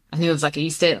 and he was like, are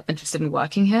you still interested in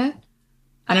working here?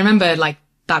 And I remember like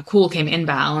that call came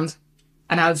inbound,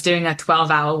 and I was doing a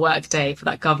 12-hour work day for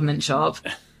that government job.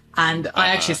 And I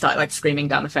actually started like screaming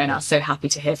down the phone. I was so happy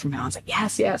to hear from him. I was like,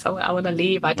 yes, I want to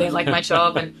leave. I don't like my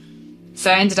job. And so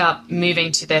I ended up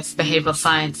moving to this behavioral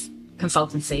science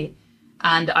consultancy.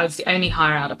 And I was the only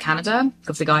hire out of Canada,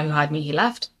 because the guy who hired me, he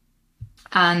left.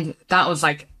 And that was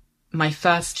like my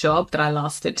first job that I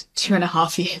lasted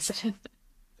 2.5 years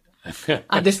in.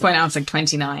 At this point, I was like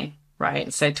 29.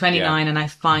 Right. So 29, and I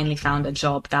finally found a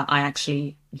job that I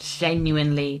actually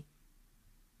genuinely,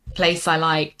 place I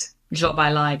liked, job I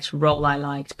liked, role I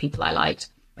liked, people I liked.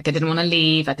 Like, I didn't want to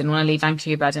leave. I didn't want to leave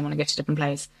Vancouver. I didn't want to go to a different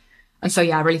place. And so,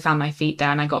 yeah, I really found my feet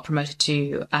there, and I got promoted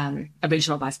to a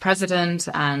regional vice president,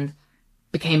 and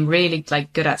became really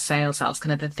like good at sales. That was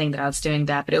kind of the thing that I was doing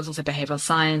there, but it was also behavioral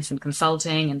science and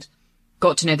consulting, and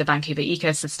got to know the Vancouver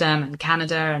ecosystem and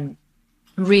Canada, and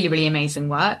really, really amazing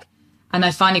work. And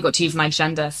I finally got to use my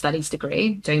gender studies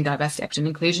degree doing diversity, equity, and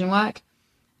inclusion work.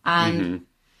 And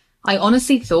I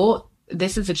honestly thought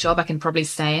this is a job I can probably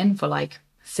stay in for like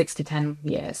 6 to 10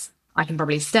 years. I can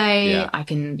probably stay. Yeah. I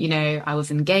can, you know, I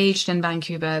was engaged in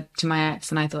Vancouver to my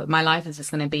ex, and I thought my life is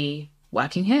just going to be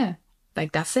working here.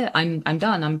 Like, that's it. I'm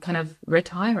done. I'm kind of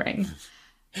retiring.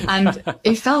 And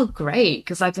it felt great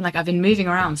because I've been moving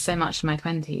around so much in my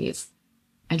 20s.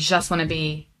 I just want to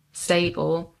be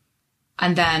stable.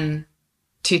 And then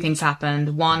 2 things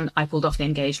happened. One, I pulled off the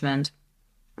engagement,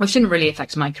 which didn't really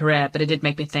affect my career, but it did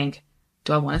make me think,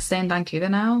 do I want to stay in Vancouver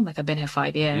now? Like, I've been here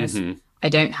 5 years. I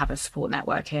don't have a support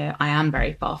network here. I am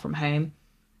very far from home.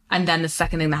 And then the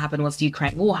second thing that happened was the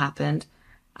Ukraine war happened,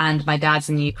 and my dad's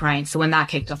in Ukraine. So when that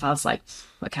kicked off, I was like,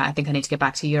 okay, I think I need to get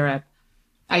back to Europe.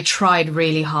 I tried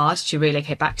really hard to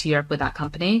relocate back to Europe with that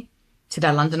company, to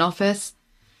their London office.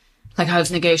 Like, I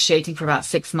was negotiating for about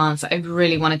 6 months. I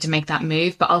really wanted to make that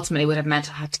move, but ultimately it would have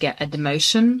meant I had to get a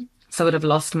demotion. So I would have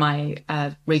lost my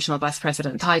regional vice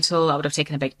president title. I would have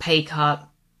taken a big pay cut.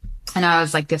 And I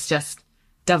was like, this just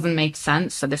doesn't make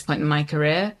sense at this point in my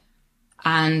career.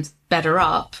 And Better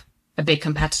Up, a big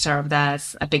competitor of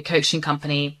theirs, a big coaching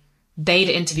company, they'd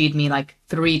interviewed me like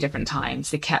 3 different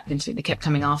times. They kept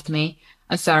coming after me.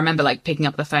 And so I remember like picking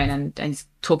up the phone and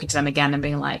talking to them again and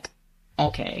being like,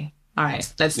 okay, all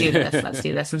right, let's do this. Let's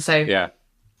do this. And so Yeah.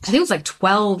 I think it was like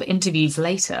 12 interviews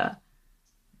later.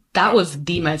 That was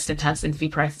the most intense interview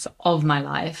process of my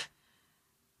life.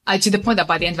 To the point that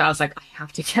by the end of it, I was like, I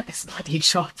have to get this bloody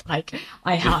job. Like,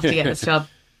 I have to get this job.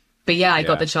 But yeah, I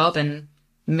got the job and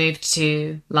moved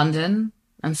to London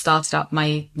and started up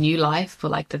my new life for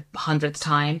like the 100th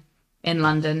time in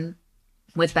London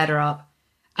with Better Up.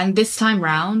 And this time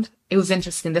round, it was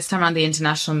interesting. This time around, the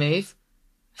international move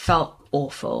felt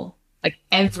awful. Like,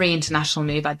 every international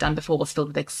move I'd done before was filled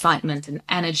with excitement and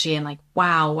energy and like,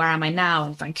 wow, where am I now?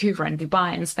 In Vancouver and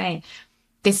Dubai and Spain.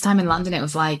 This time in London, it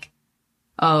was like,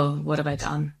 oh, what have I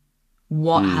done?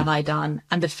 What have I done?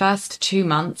 And the first 2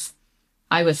 months,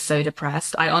 I was so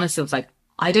depressed. I honestly was like,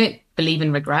 I don't believe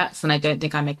in regrets, and I don't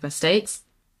think I make mistakes,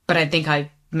 but I think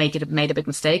I made a big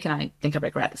mistake, and I think I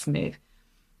regret this move.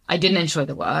 I didn't enjoy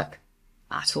the work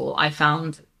at all. I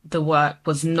found the work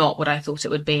was not what I thought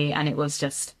it would be, and it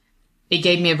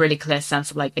gave me a really clear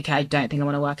sense of like, okay, I don't think I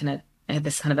want to work in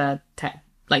this kind of a tech,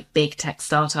 like big tech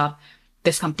startup.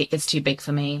 This company is too big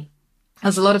for me.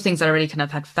 There's a lot of things that I really kind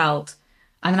of had felt,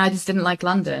 and then I just didn't like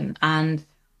London, and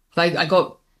like I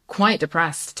got quite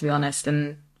depressed, to be honest,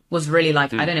 and was really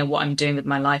like, I don't know what I'm doing with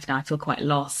my life now. I feel quite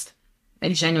lost. I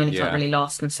genuinely felt really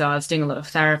lost. And so I was doing a lot of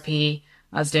therapy.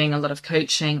 I was doing a lot of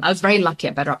coaching. I was very lucky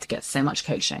at Better Up to get so much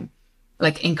coaching,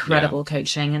 like incredible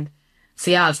coaching. And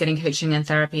so, yeah, I was getting coaching and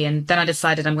therapy. And then I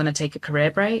decided I'm going to take a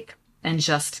career break and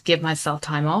just give myself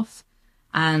time off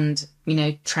and, you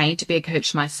know, train to be a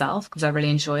coach myself because I really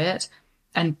enjoy it,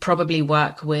 and probably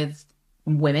work with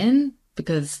women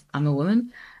because I'm a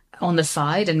woman on the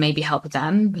side and maybe help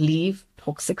them leave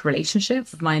toxic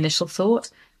relationships, was my initial thought.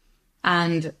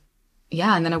 And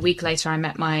yeah, and then a week later I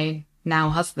met my now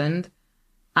husband,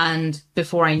 and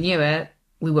before I knew it,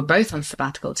 we were both on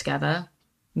sabbatical together.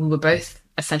 We were both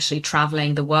essentially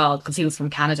traveling the world because he was from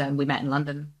Canada and we met in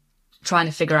London, trying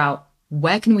to figure out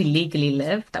where can we legally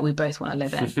live that we both want to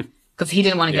live in, because he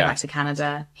didn't want to go back to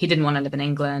Canada. He didn't want to live in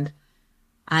England.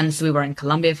 And so we were in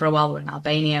Colombia for a while, we were in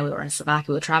Albania, we were in Slovakia,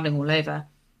 we were traveling all over.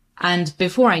 And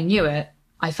before I knew it,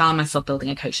 I found myself building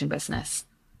a coaching business,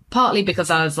 partly because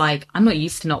I was like, I'm not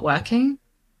used to not working,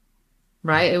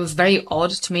 right? It was very odd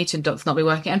to me to not be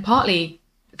working. And partly,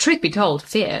 truth be told,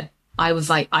 fear. I was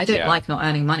like, I don't like not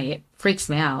earning money. It freaks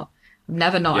me out. I've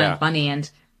never not earned money. And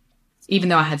even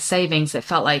though I had savings, it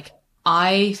felt like,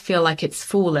 I feel like it's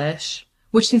foolish,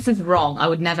 which this is wrong. I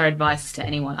would never advise this to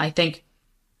anyone. I think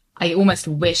I almost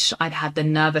wish I'd had the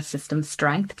nervous system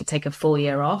strength to take a full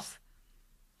year off.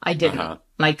 I didn't.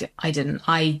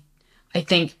 I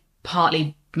think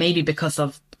partly maybe because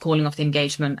of calling off the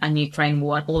engagement and Ukraine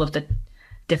war and all of the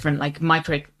different like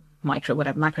micro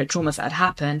traumas that had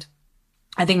happened.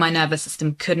 I think my nervous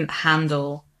system couldn't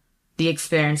handle the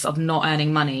experience of not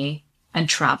earning money and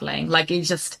traveling. Like, it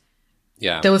just,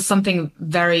 there was something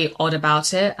very odd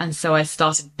about it. And so I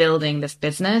started building this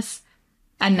business,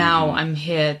 and now I'm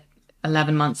here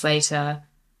 11 months later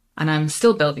and I'm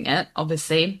still building it,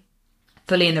 obviously,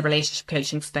 fully in the relationship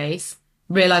coaching space,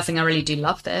 realizing I really do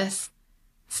love this,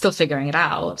 still figuring it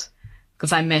out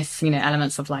because I miss,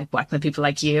 elements of like working with people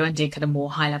like you and do kind of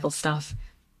more high level stuff.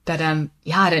 But, I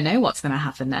don't know what's going to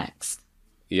happen next.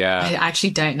 Yeah. I actually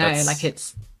don't know. Like,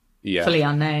 it's fully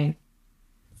unknown.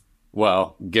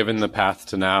 Well, given the path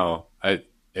to now,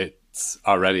 it's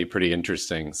already pretty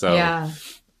interesting. So Yeah.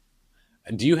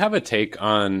 do you have a take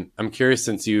on, I'm curious,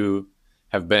 since you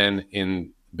have been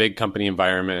in big company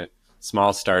environment,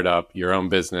 small startup, your own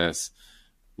business,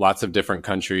 lots of different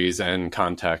countries and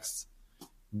contexts.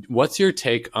 What's your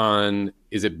take on,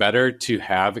 is it better to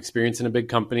have experience in a big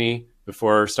company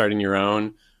before starting your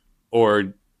own?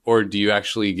 Or do you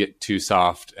actually get too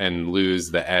soft and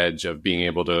lose the edge of being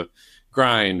able to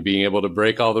grind, being able to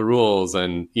break all the rules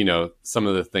and, you know, some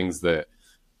of the things that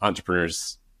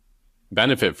entrepreneurs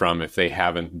benefit from if they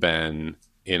haven't been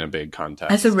in a big context?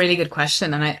 That's a really good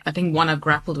question. And I think one I've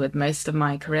grappled with most of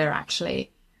my career,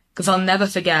 actually, because I'll never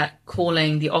forget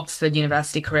calling the Oxford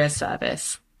University Career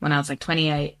Service when I was like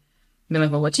 28. Being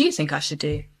like, well, what do you think I should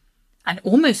do? And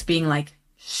almost being like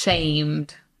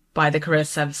shamed by the career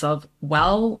service of,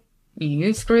 well,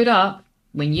 you screwed up.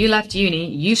 When you left uni,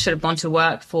 you should have gone to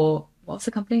work for, what's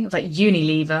the company? It was like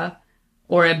Unilever,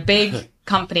 or a big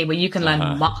company where you can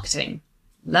learn marketing.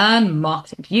 Learn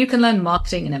marketing. If you can learn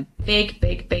marketing in a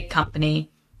big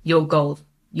company, you're gold.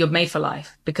 You're made for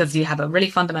life because you have a really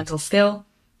fundamental skill.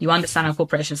 You understand how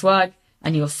corporations work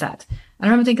and you're set. And I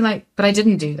remember thinking like, but I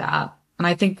didn't do that. And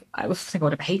I think I would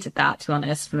have hated that, to be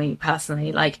honest, for me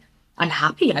personally. Like, I'm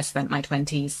happy I spent my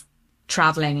 20s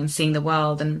traveling and seeing the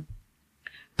world.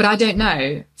 But I don't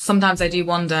know. Sometimes I do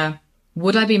wonder,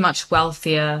 would I be much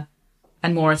wealthier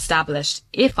and more established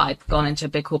if I'd gone into a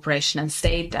big corporation and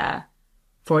stayed there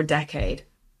for a decade?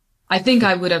 I think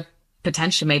I would have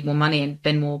potentially made more money and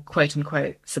been more quote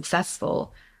unquote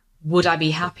successful. Would I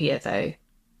be happier though?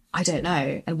 I don't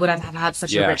know. And would I have had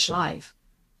such a rich life?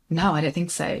 No, I don't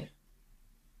think so.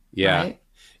 Yeah. Right?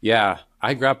 Yeah.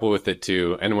 I grapple with it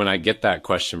too. And when I get that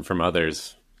question from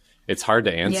others, it's hard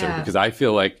to answer because I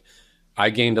feel like I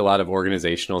gained a lot of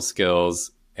organizational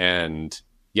skills and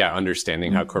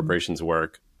understanding how corporations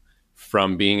work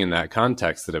from being in that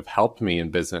context that have helped me in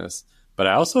business. But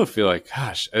I also feel like,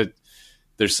 gosh,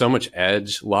 there's so much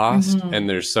edge lost and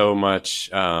there's so much,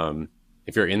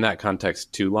 if you're in that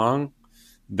context too long,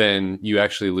 then you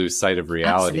actually lose sight of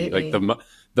reality. Absolutely. Like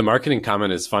the marketing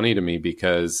comment is funny to me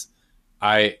because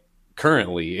I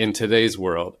currently, in today's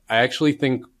world, I actually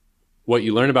think what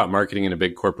you learn about marketing in a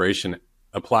big corporation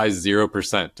applies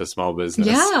 0% to small business.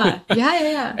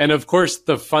 Yeah. And of course,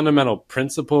 the fundamental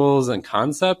principles and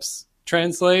concepts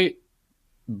translate,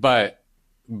 but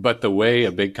the way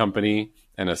a big company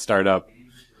and a startup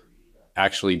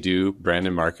actually do brand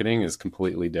and marketing is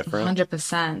completely different.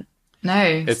 100%. No.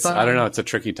 I don't know. It's a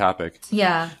tricky topic.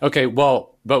 Yeah. Okay.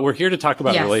 Well, but we're here to talk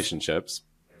about relationships.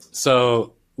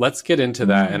 So let's get into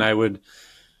that. And I would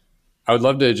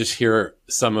love to just hear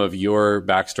some of your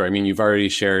backstory. I mean, you've already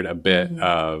shared a bit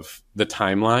of the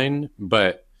timeline,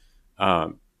 but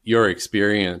your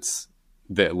experience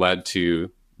that led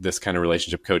to this kind of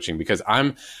relationship coaching, because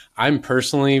I'm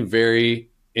personally very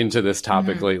into this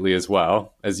topic lately as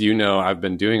well. As you know, I've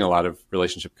been doing a lot of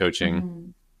relationship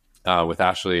coaching with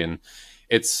Ashley, and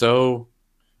it's so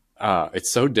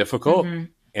difficult,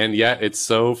 and yet it's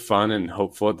so fun and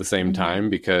hopeful at the same time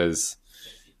because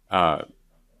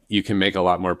you can make a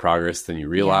lot more progress than you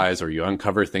realize, or you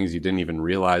uncover things you didn't even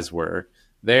realize were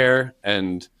there.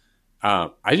 And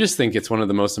I just think it's one of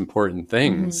the most important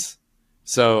things.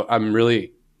 So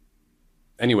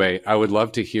anyway, I would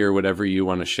love to hear whatever you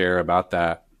want to share about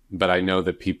that. But I know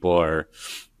that people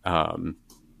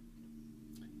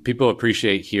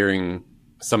appreciate hearing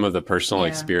some of the personal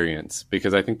experience,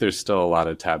 because I think there's still a lot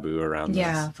of taboo around this.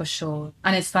 Yeah, for sure.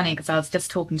 And it's funny because I was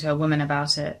just talking to a woman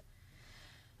about it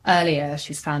earlier.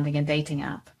 She's founding a dating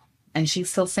app and she's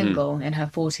still single in her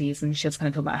 40s, and she was kind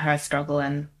of talking about her struggle.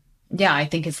 And I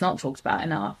think it's not talked about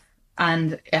enough.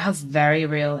 And it has very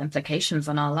real implications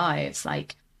on our lives.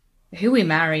 Like, who we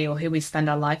marry or who we spend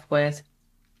our life with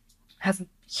has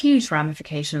huge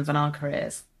ramifications on our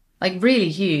careers, like really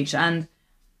huge. And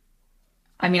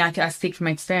I mean, I speak from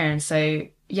experience. So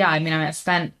I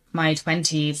spent my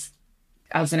 20s,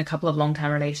 I was in a couple of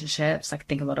long-term relationships. I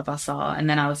think a lot of us are. And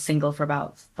then I was single for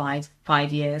about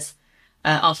five years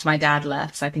after my dad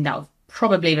left. So I think that was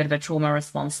probably a bit of a trauma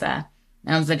response there.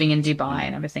 And I was living in Dubai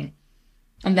and everything.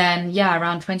 And then,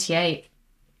 around 28,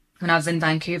 when I was in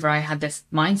Vancouver, I had this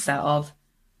mindset of,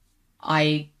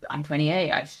 I'm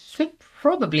 28. I should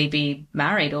probably be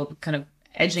married or kind of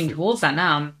edging towards that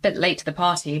now. I'm a bit late to the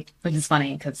party, which is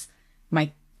funny because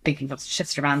my thinking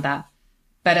shifts around that.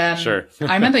 But sure.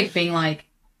 I remember being like,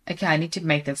 okay, I need to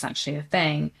make this actually a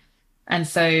thing. And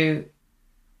so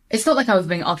it's not like I was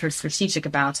being ultra strategic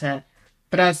about it,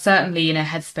 but I was certainly in a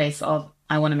headspace of,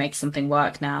 I want to make something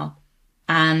work now.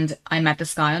 And I met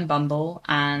this guy on Bumble,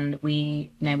 and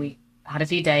we had a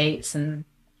few dates, and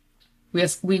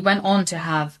we went on to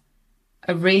have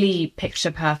a really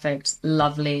picture perfect,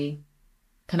 lovely,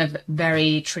 kind of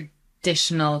very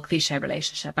traditional cliche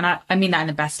relationship. And I mean that in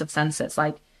the best of senses.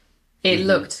 Like, it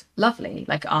looked lovely.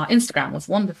 Like, our Instagram was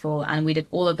wonderful and we did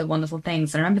all of the wonderful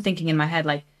things. And I remember thinking in my head,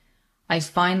 like, I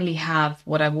finally have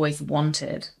what I've always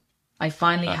wanted. I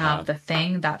finally have the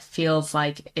thing that feels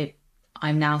like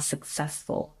I'm now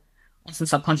successful on some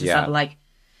subconscious level. Like,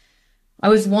 I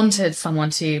always wanted someone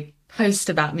to post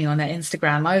about me on their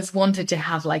Instagram. I always wanted to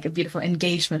have like a beautiful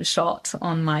engagement shot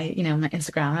on my, my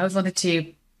Instagram. I always wanted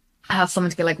to have someone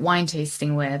to go like wine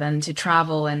tasting with, and to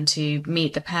travel and to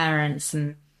meet the parents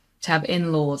and to have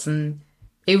in-laws. And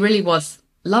it really was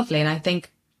lovely. And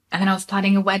then I was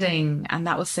planning a wedding, and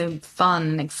that was so fun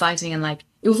and exciting. And like,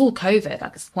 it was all COVID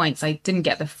at this point, so I didn't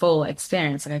get the full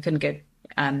experience. Like, I couldn't go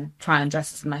try on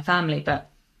dresses with my family. But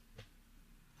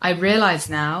I realize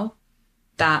now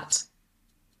that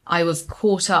I was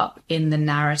caught up in the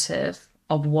narrative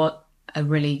of what a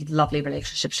really lovely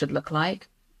relationship should look like.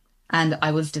 And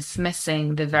I was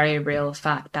dismissing the very real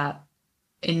fact that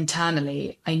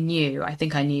internally I honestly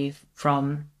think I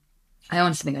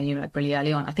knew like really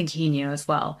early on. I think he knew as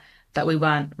well that we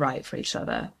weren't right for each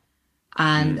other.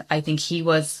 And I think he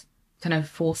was kind of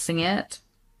forcing it,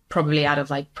 probably out of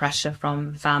like pressure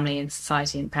from family and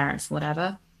society and parents and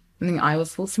whatever. I think I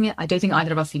was forcing it. I don't think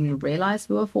either of us even realized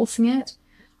we were forcing it.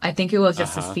 I think it was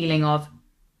just this feeling of,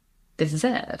 this is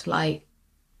it. Like,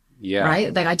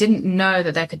 right? Like, I didn't know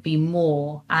that there could be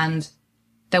more. And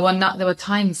there were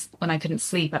times when I couldn't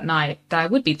sleep at night that I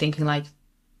would be thinking like,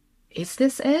 is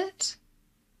this it?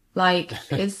 Like,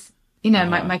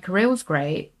 my career was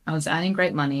great. I was earning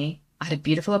great money. I had a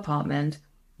beautiful apartment.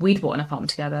 We'd bought an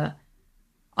apartment together.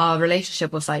 Our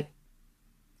relationship was like,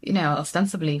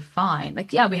 ostensibly fine.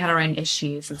 Like, yeah, we had our own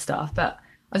issues and stuff, but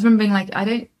I was remembering like, I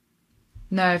don't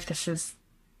know if is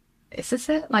this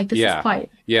it? Like, this is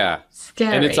quite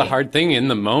scary. And it's a hard thing in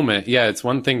the moment. Yeah, it's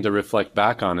one thing to reflect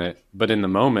back on it, but in the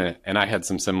moment, and I had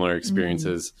some similar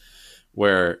experiences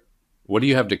where, what do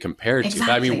you have to compare to?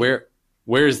 I mean,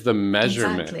 where's the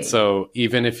measurement? Exactly. So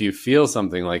even if you feel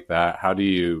something like that, how do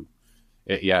you,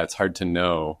 it's hard to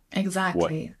know.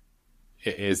 Exactly.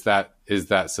 Is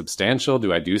that substantial?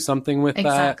 Do I do something with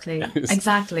that?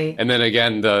 Exactly. And then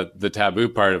again, the taboo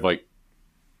part of like,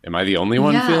 am I the only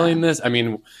one feeling this? I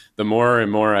mean, the more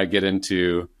and more I get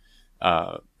into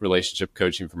relationship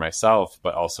coaching for myself,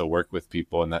 but also work with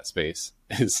people in that space,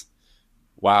 is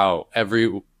wow,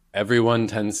 everyone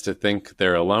tends to think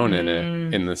they're alone in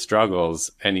it, in the struggles,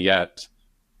 and yet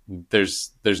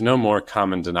there's no more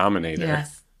common denominator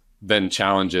than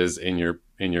challenges in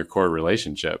your core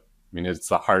relationship. I mean, it's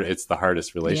the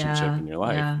hardest relationship in your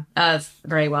life. Yeah, that's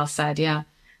very well said. Yeah,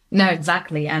 no,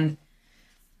 exactly. And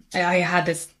I had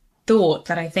this thought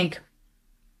that I think,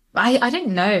 I don't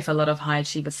know if a lot of high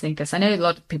achievers think this. I know a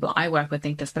lot of people I work with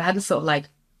think this, but I had this sort of like,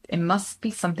 it must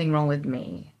be something wrong with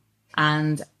me.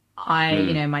 And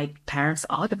my parents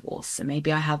are divorced, so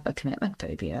maybe I have a commitment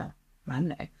phobia. I don't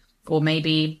know. Or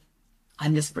maybe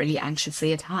I'm just really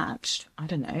anxiously attached. I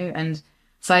don't know. And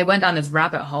so I went down this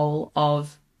rabbit hole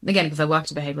of, again, because I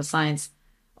worked in behavioral science,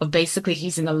 of basically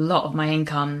using a lot of my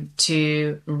income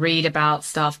to read about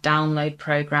stuff, download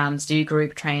programs, do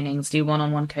group trainings, do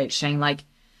one-on-one coaching. Like,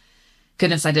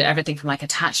 goodness, I did everything from like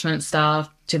attachment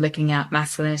stuff to looking at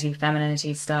masculinity,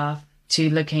 femininity stuff, to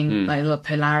looking like a little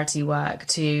polarity work,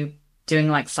 to doing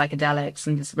like psychedelics,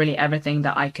 and just really everything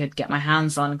that I could get my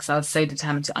hands on, because I was so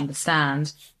determined to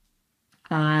understand.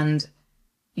 And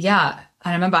yeah,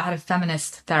 I remember I had a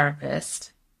feminist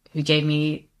therapist who gave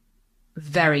me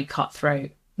very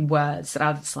cutthroat words that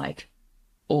I was like,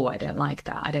 oh, I don't like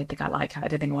that. I don't think I like her. I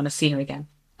don't think I want to see her again.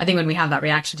 I think when we have that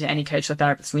reaction to any coach or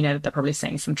therapist, we know that they're probably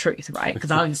saying some truth, right?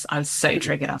 Because I was so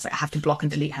triggered. I was like, I have to block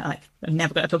and delete her. Like, I'm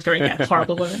never going to talk to her again.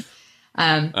 Horrible woman.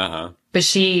 But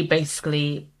she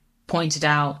basically pointed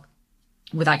out,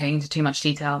 without going into too much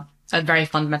detail, a very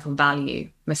fundamental value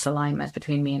misalignment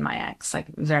between me and my ex, like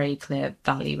very clear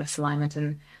value misalignment.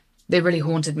 And they really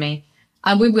haunted me.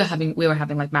 And we were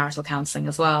having like marital counseling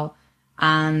as well.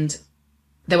 And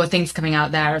there were things coming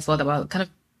out there as well that were kind of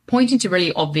pointing to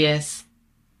really obvious,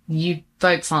 you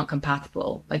folks aren't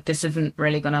compatible. Like, this isn't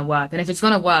really going to work. And if it's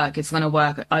going to work, it's going to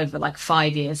work over like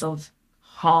 5 years of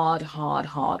hard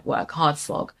work, hard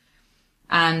slog.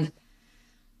 And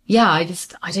yeah, I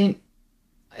didn't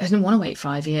want to wait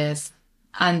 5 years.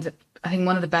 And I think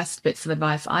one of the best bits of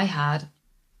advice I had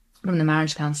from the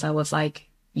marriage counselor was like,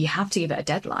 you have to give it a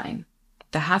deadline.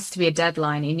 There has to be a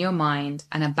deadline in your mind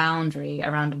and a boundary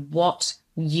around what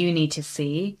you need to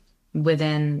see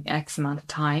within X amount of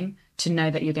time to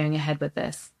know that you're going ahead with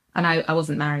this. And I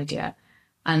wasn't married yet.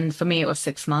 And for me, it was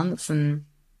 6 months. And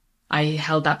I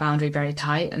held that boundary very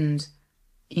tight. And,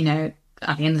 you know,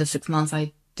 at the end of the 6 months,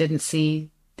 I didn't see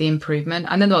the improvement.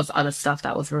 And then there was other stuff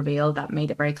that was revealed that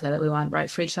made it very clear that we weren't right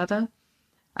for each other.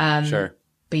 Sure.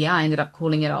 But yeah, I ended up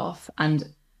calling it off.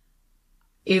 And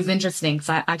it was interesting because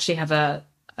I actually have a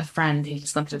friend who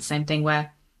just went through the same thing,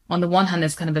 where on the one hand,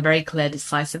 there's kind of a very clear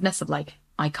decisiveness of like,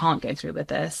 I can't go through with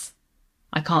this.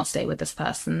 I can't stay with this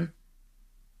person.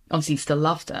 Obviously, you still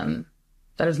love them.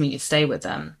 That doesn't mean you stay with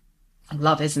them.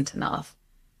 Love isn't enough.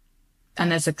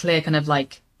 And there's a clear kind of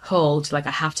like pull to like,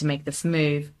 I have to make this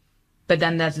move. But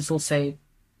then there's this also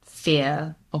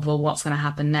fear of, well, what's going to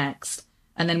happen next?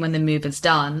 And then when the move is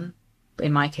done,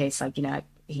 in my case, like, you know,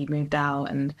 he moved out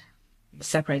and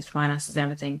separated finances and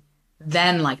everything,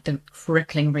 then like the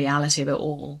crippling reality of it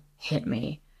all hit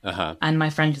me. And my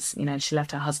friend just, you know, she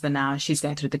left her husband now and she's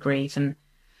going through the grief. And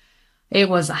it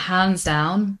was hands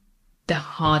down the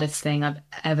hardest thing I've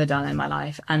ever done in my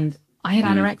life. And I had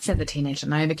anorexia as a teenager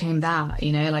and I overcame that,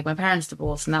 you know, like my parents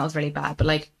divorced and that was really bad. But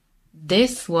like,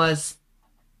 this was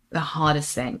the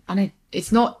hardest thing. And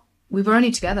it's not, we were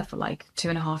only together for like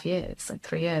 2.5 years, like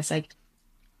 3 years. Like,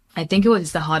 I think it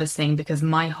was the hardest thing because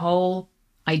my whole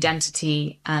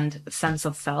identity and sense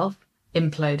of self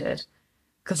imploded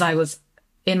because I was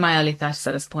in my early 30s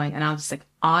at this point, and I was just like,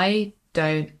 I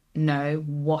don't know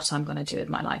what I'm going to do with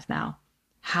my life now.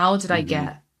 How did I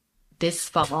get this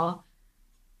far?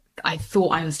 I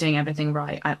thought I was doing everything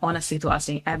right. I honestly thought I was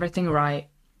doing everything right.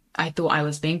 I thought I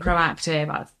was being proactive.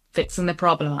 I was fixing the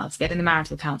problem. I was getting the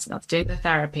marital counseling. I was doing the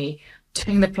therapy,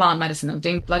 doing the plant medicine. I was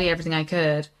doing bloody everything I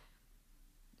could.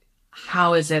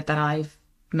 How is it that I've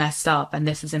messed up and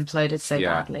this has imploded so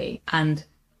badly? And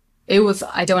it was,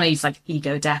 I don't want to use like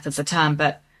ego death as a term,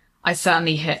 but I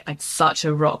certainly hit like such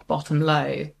a rock bottom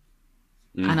low.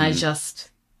 And I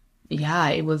just,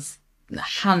 it was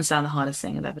hands down the hardest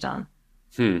thing I've ever done.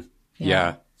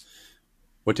 Yeah.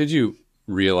 What did you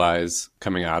realize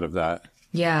coming out of that?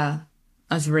 Yeah,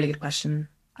 that's a really good question.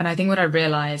 And I think what I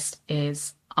realized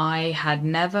is I had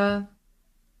never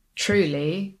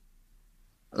truly,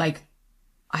 like,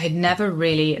 I had never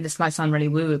really, this might sound really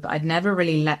woo-woo, but I'd never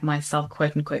really let myself,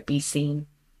 quote unquote, be seen.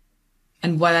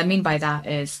 And what I mean by that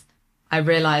is I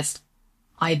realized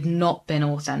I'd not been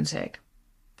authentic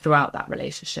throughout that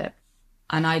relationship.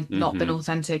 And I'd not been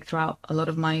authentic throughout a lot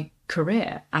of my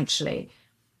career, actually.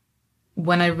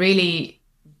 When I really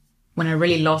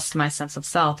lost my sense of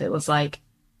self, it was like,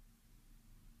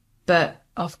 but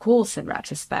of course, in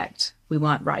retrospect, we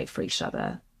weren't right for each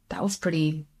other. That was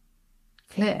pretty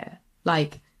clear.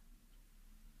 Like,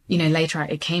 you know, later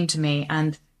it came to me,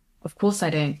 and of course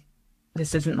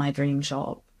this isn't my dream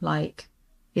job. Like,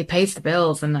 it pays the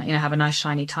bills and, you know, have a nice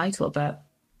shiny title, but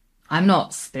I'm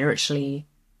not spiritually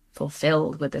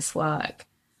fulfilled with this work.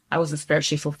 I wasn't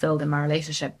spiritually fulfilled in my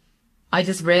relationship. I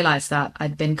just realized that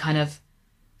I'd been kind of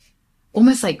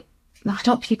almost like,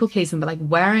 not people pleasing, but like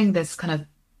wearing this kind of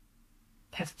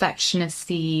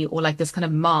perfectionist-y or like this kind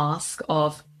of mask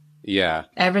of,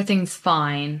 everything's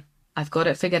fine. I've got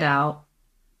it figured out.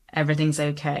 Everything's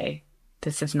okay.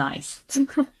 This is nice.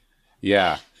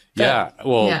 Well,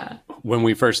 when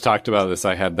we first talked about this,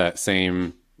 I had that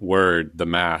same word, the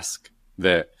mask,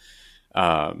 that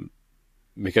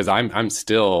because I'm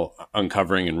still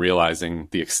uncovering and realizing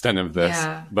the extent of this,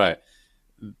 but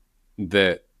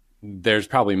that there's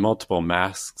probably multiple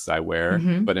masks I wear.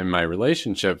 But in my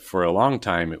relationship for a long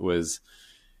time,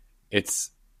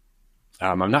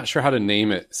 I'm not sure how to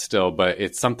name it still, but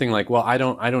it's something like, well, I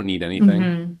don't need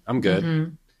anything. I'm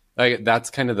good. Like, that's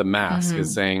kind of the mask,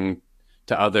 is saying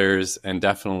to others and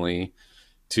definitely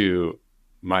to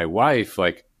my wife,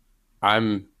 like,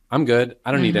 I'm good.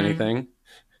 I don't need anything,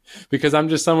 because I'm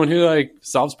just someone who like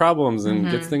solves problems and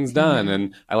gets things done.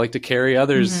 And I like to carry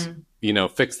others, you know,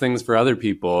 fix things for other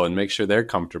people and make sure they're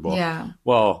comfortable.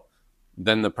 Well,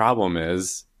 then the problem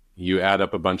is you add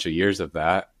up a bunch of years of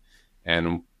that.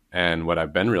 And what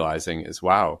I've been realizing is,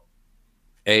 wow,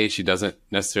 A, she doesn't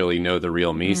necessarily know the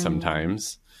real me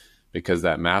sometimes because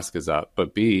that mask is up.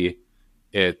 But B,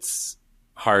 it's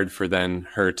hard for then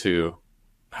her to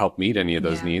help meet any of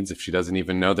those needs if she doesn't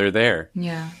even know they're there.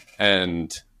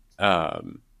 And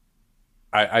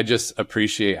I just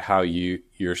appreciate how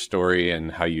your story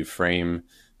and how you frame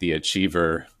the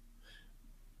achiever,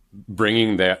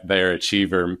 bringing their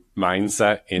achiever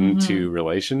mindset into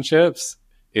relationships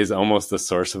is almost the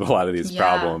source of a lot of these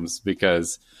problems,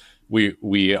 because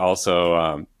we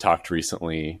also talked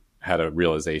recently, had a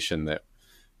realization that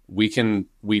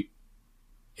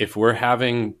if we're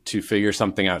having to figure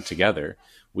something out together,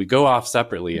 we go off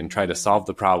separately and try to solve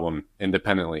the problem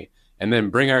independently and then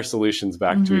bring our solutions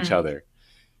back to each other.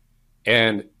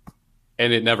 And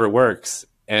it never works.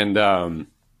 And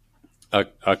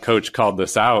a coach called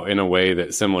this out in a way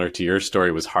that, similar to your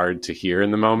story, was hard to hear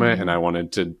in the moment, and I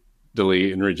wanted to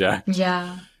delete and reject.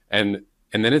 Yeah. And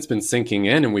then it's been sinking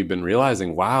in, and we've been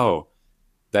realizing, wow,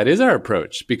 that is our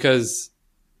approach, because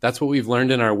that's what we've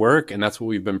learned in our work, and that's what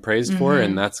we've been praised for,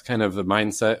 and that's kind of the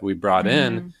mindset we brought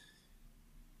in.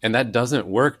 And that doesn't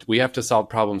work. We have to solve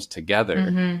problems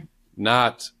together,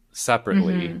 not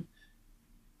separately.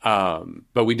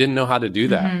 But we didn't know how to do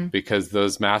that because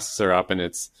those masks are up, and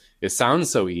it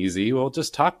sounds so easy. Well,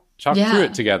 just talk through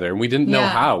it together. And we didn't know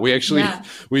how. We actually,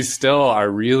 we still are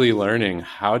really learning,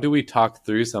 how do we talk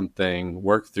through something,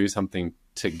 work through something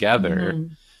together?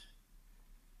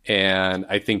 And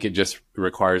I think it just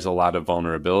requires a lot of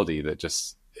vulnerability that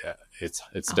just,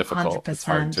 it's difficult. 100%. It's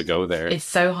hard to go there. It's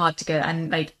so hard to go.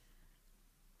 And like,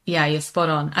 yeah, you're spot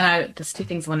on. And there's two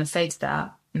things I want to say to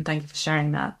that. And thank you for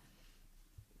sharing that.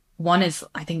 One is,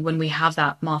 I think when we have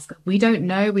that mask, we don't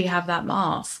know we have that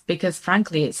mask, because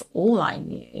frankly, it's all I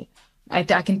knew. I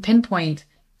can pinpoint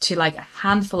to like a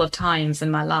handful of times in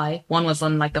my life. One was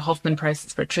on like the Hoffman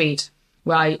Process retreat,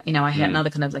 where I hit another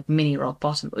kind of like mini rock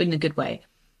bottom in a good way.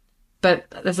 But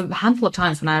there's a handful of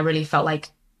times when I really felt like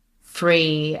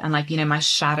free, and like, my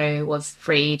shadow was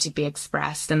free to be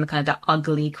expressed, and the kind of that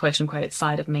ugly, quote unquote,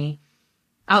 side of me.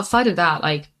 Outside of that,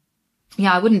 like,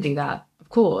 I wouldn't do that, of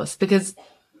course, because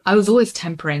I was always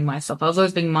tempering myself. I was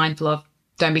always being mindful of,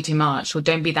 don't be too much, or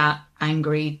don't be that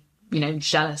angry,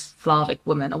 jealous Slavic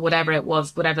woman, or whatever it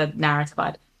was, whatever narrative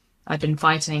I'd been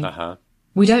fighting.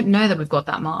 We don't know that we've got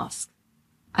that mask.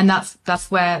 And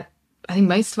that's where I think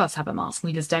most of us have a mask.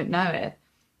 We just don't know it.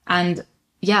 And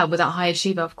with that high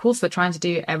achiever, of course, we're trying to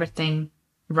do everything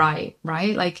right?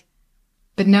 Like,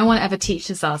 but no one ever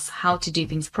teaches us how to do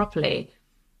things properly.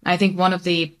 I think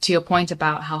to your point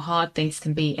about how hard things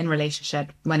can be in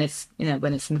relationship, when it's in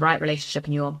the right relationship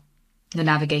and you're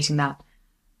navigating that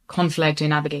conflict, you're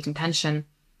navigating tension.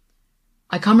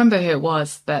 I can't remember who it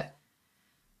was, but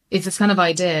it's this kind of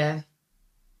idea,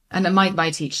 and my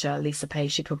teacher, Lisa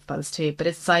Page, she talked about this too, but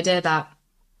it's this idea that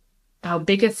our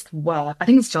biggest work, I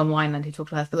think it's John Wineland who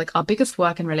talked about this, but like our biggest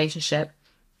work in relationship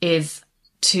is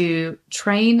to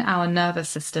train our nervous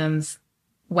systems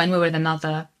when we're with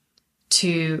another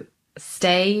to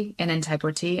stay in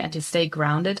integrity and to stay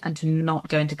grounded and to not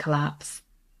go into collapse.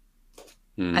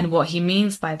 And what he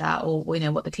means by that, or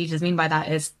what the teachers mean by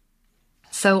that, is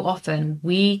so often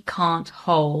we can't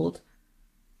hold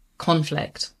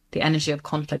conflict, the energy of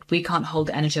conflict. We can't hold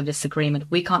the energy of disagreement.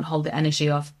 We can't hold the energy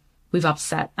of we've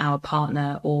upset our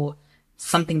partner, or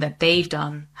something that they've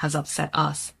done has upset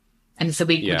us. And so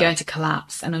we go into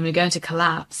collapse. And when we go into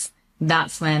collapse,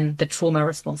 that's when the trauma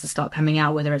responses start coming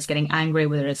out, whether it's getting angry,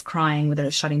 whether it's crying, whether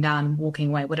it's shutting down, walking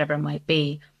away, whatever it might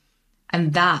be.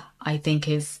 And that, I think,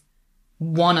 is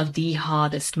one of the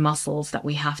hardest muscles that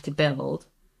we have to build.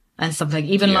 And something,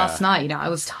 even last night, I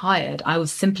was tired. I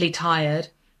was simply tired.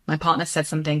 My partner said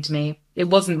something to me. It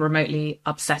wasn't remotely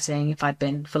upsetting if I'd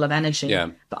been full of energy,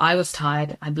 but I was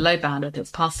tired. I had low bandwidth. It was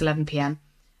past 11 p.m.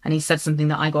 And he said something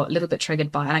that I got a little bit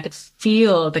triggered by, and I could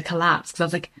feel the collapse, because I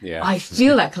was like, I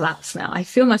feel that collapse now. I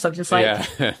feel myself just like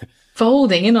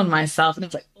folding in on myself. And I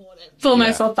was like, pull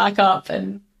myself back up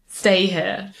and stay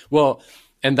here. Well,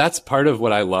 and that's part of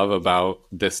what I love about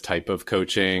this type of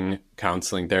coaching,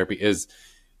 counseling, therapy, is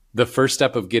the first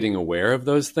step of getting aware of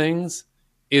those things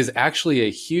is actually a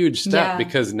huge step,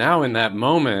 because now in that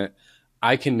moment,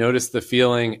 I can notice the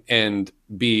feeling and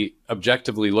be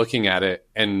objectively looking at it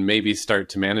and maybe start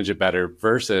to manage it better,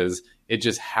 versus it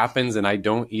just happens and I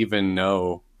don't even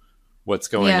know what's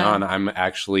going on. I'm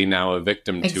actually now a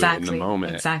victim to it in the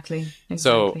moment. Exactly.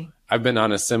 So I've been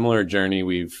on a similar journey.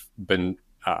 We've been,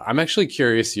 I'm actually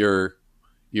curious your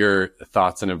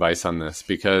thoughts and advice on this,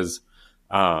 because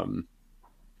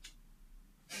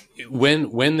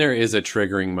when there is a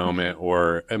triggering moment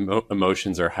or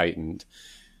emotions are heightened,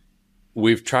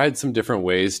 we've tried some different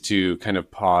ways to kind of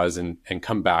pause and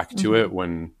come back to it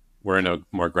when we're in a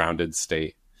more grounded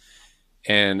state.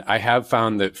 And I have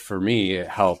found that for me, it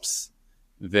helps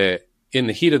that in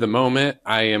the heat of the moment,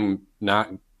 I'm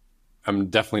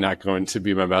definitely not going to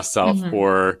be my best self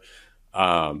or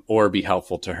be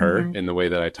helpful to her in the way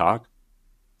that I talk.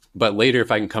 But later,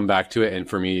 if I can come back to it, and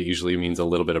for me, it usually means a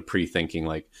little bit of pre-thinking,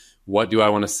 like, what do I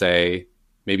want to say?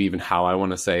 Maybe even how I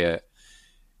want to say it.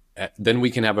 Then we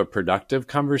can have a productive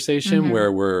conversation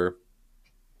where we're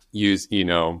I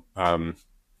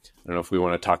don't know if we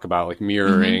want to talk about like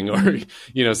mirroring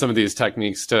or, some of these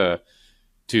techniques to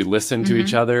listen to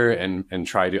each other and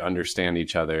try to understand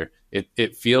each other.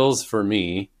 It feels for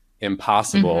me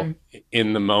impossible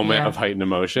in the moment of heightened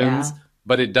emotions,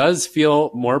 but it does feel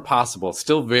more possible,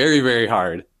 still very, very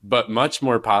hard, but much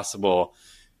more possible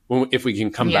if we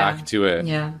can come back to it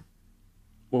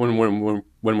when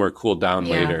we're cooled down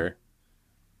later.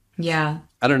 Yeah.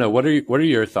 I don't know. What are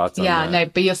your thoughts on that? Yeah, no,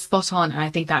 but you're spot on. And I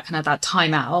think that kind of that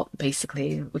time out,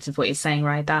 basically, which is what you're saying,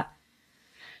 right? That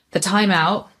the time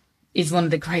out is one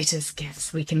of the greatest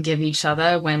gifts we can give each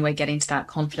other when we're getting to that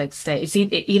conflict state.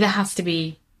 It either has to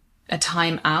be a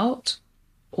time out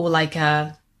or like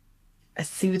a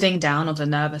soothing down of the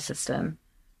nervous system.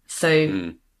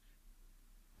 So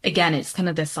again, it's kind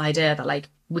of this idea that like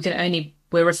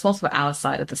we're responsible for our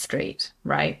side of the street,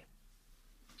 right?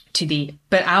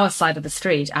 But our side of the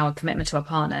street, our commitment to our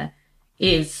partner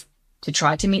is to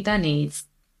try to meet their needs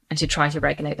and to try to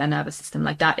regulate their nervous system.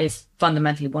 Like that is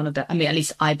fundamentally one of at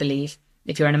least I believe,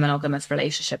 if you're in a monogamous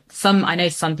relationship. I know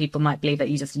some people might believe that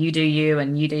you do you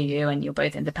and you do you and you're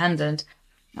both independent.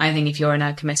 I think if you're in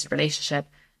a committed relationship,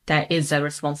 there is a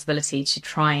responsibility to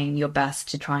trying your best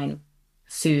to try and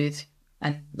soothe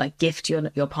and like gift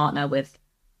your partner with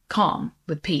calm,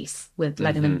 with peace, with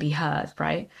letting them be heard,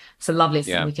 right? It's the loveliest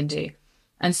thing we can do.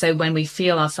 And so when we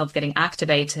feel ourselves getting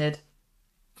activated,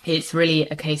 it's really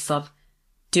a case of,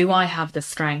 do I have the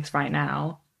strength right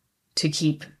now to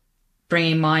keep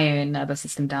bringing my own nervous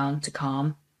system down to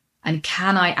calm? And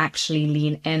can I actually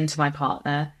lean into my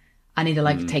partner and either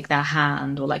like take their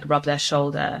hand or like rub their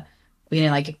shoulder,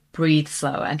 like breathe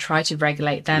slower and try to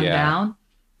regulate them down?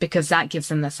 Because that gives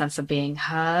them the sense of being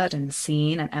heard and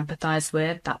seen and empathized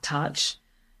with, that touch.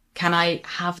 Can I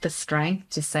have the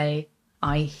strength to say,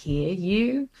 I hear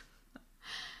you?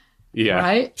 Yeah.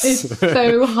 Right? It's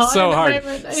so hard. So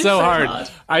hard. So hard.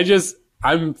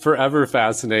 I'm forever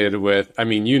fascinated with,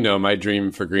 my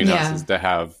dream for Greenhouse is to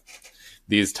have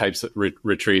these types of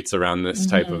retreats around this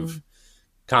type of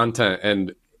content.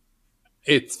 And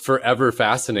it's forever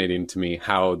fascinating to me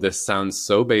how this sounds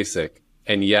so basic.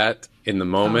 And yet in the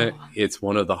moment, it's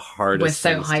one of the hardest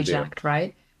things to do. We're so hijacked,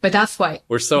 right? But that's why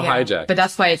we're so hijacked. But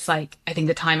that's why it's like, I think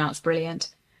the timeout's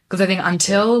brilliant. Because I think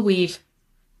until we've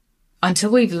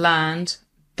learned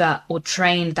that or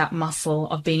trained that muscle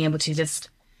of being able to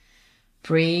just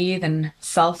breathe and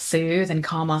self-soothe and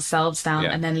calm ourselves down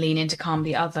and then lean in to calm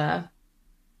the other,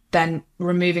 then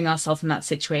removing ourselves from that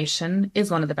situation is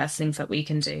one of the best things that we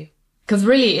can do. Because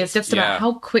really, it's just about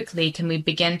how quickly can we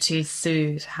begin to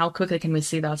soothe? How quickly can we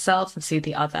soothe ourselves and soothe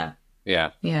the other?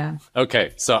 Yeah. Yeah.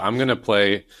 Okay. So I'm going to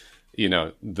play,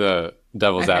 the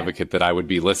devil's advocate that I would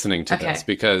be listening to this,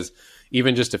 because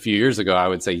even just a few years ago, I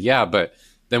would say, but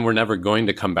then we're never going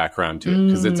to come back around to it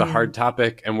because it's a hard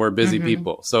topic and we're busy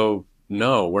people. So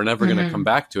no, we're never going to come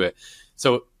back to it.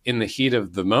 So in the heat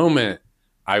of the moment,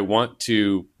 I want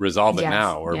to resolve it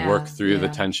now or work through the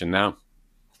tension now.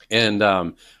 And,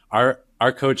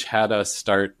 our coach had us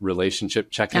start relationship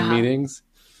check-in meetings.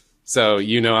 So,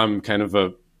 I'm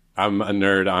I'm a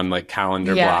nerd on like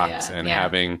calendar blocks and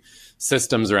having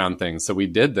systems around things. So we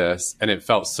did this and it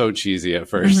felt so cheesy at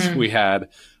first. We had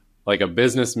like a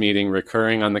business meeting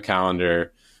recurring on the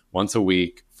calendar once a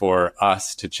week for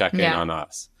us to check in on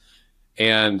us.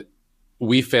 And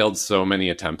we failed so many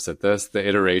attempts at this, the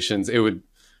iterations.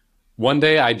 One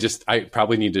day I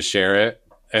probably need to share it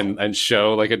and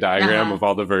show like a diagram of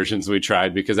all the versions we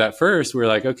tried, because at first we were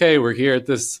like, okay, we're here at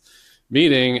this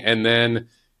meeting. And then,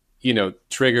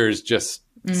 triggers just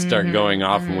start going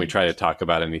off when we try to talk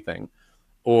about anything,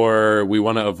 or we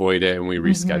want to avoid it and we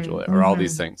reschedule it, or all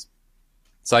these things.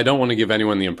 So I don't want to give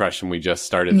anyone the impression we just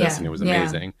started this and it was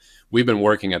amazing. We've been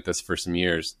working at this for some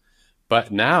years, but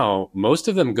now most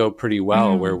of them go pretty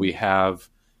well, where we have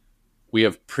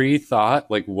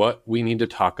pre-thought, like what we need to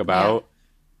talk about,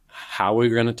 how we're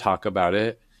going to talk about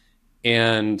it.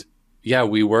 And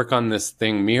we work on this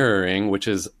thing mirroring, which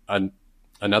is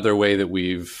another way that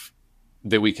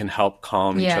we can help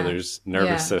calm each other's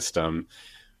nervous system.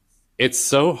 It's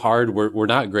so hard. We're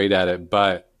not great at it,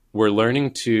 but we're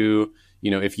learning to,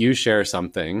 if you share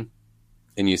something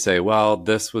and you say, well,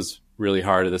 this was really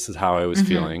hard, or this is how I was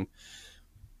feeling.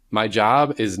 My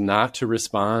job is not to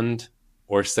respond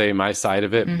or say my side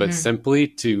of it, but simply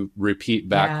to repeat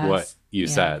back what you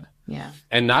said. Yeah.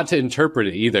 And not to interpret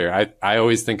it either. I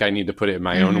always think I need to put it in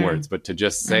my own words, but to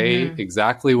just say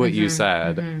exactly what you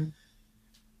said,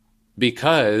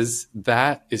 because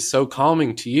that is so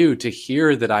calming to you to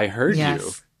hear that I heard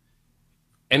you.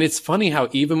 And it's funny how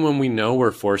even when we know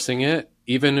we're forcing it,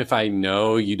 even if I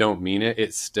know you don't mean it,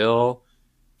 it still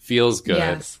feels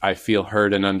good. I feel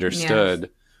heard and understood.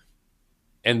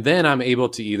 And then I'm able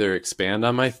to either expand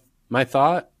on my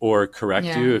thought or correct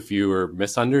you if you were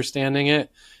misunderstanding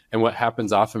it. And what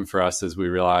happens often for us is we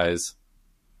realize,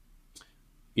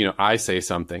 I say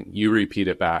something, you repeat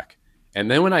it back. And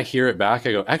then when I hear it back,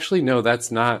 I go, actually, no,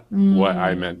 that's not what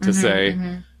I meant to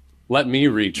say. Let me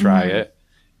retry it.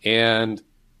 And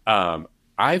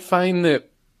I find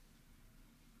that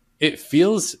it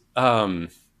feels,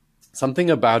 something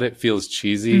about it feels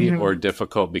cheesy or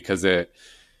difficult because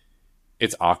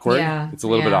it's awkward. Yeah. It's a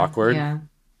little bit awkward. Yeah.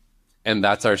 And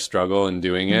that's our struggle in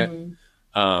doing it.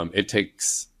 It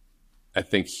takes, I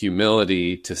think,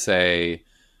 humility to say,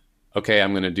 okay,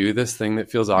 I'm going to do this thing that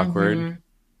feels awkward.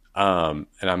 And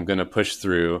I'm going to push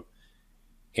through.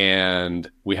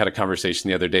 And we had a conversation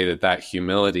the other day that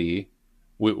humility,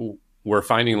 we're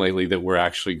finding lately that we're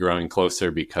actually growing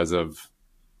closer because of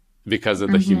the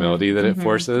humility that it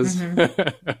forces.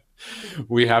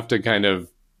 We have to kind of,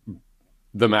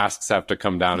 the masks have to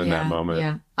come down in that moment.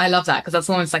 Yeah, I love that because that's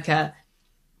almost like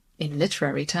in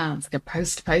literary terms, like a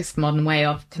postmodern way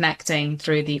of connecting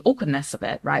through the awkwardness of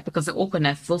it, right? Because the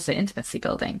awkwardness is also intimacy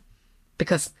building.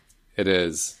 Because it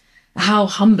is. How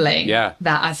humbling that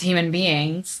as human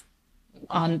beings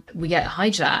we get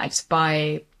hijacked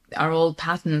by our old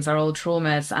patterns, our old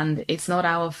traumas, and it's not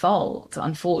our fault.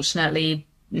 Unfortunately,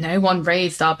 no one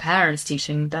raised our parents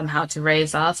teaching them how to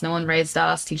raise us. No one raised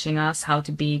us teaching us how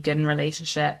to be good in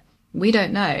relationship. We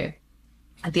don't know.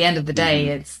 At the end of the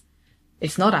day,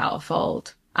 it's not our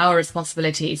fault. Our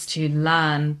responsibility is to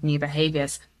learn new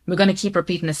behaviors. We're going to keep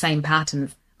repeating the same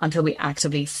patterns until we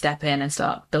actively step in and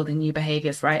start building new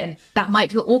behaviors, right? And that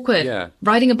might feel awkward. Yeah.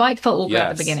 Riding a bike felt awkward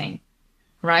at the beginning,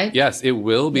 right? Yes, it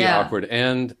will be awkward.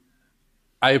 And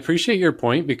I appreciate your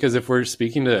point because if we're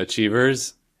speaking to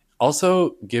achievers,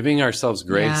 also giving ourselves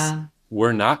grace,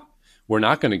 we're not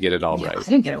going to get it all right. I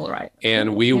didn't get it all right.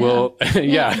 And we will,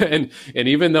 And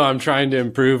even though I'm trying to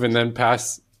improve and then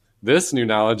pass this new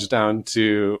knowledge down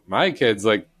to my kids,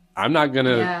 like I'm not going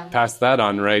to pass that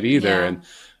on right either.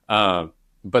 And,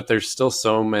 but there's still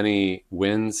so many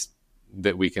wins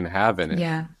that we can have in it.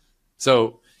 Yeah.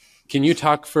 So can you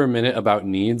talk for a minute about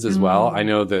needs as well? I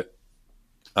know that,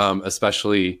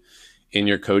 especially in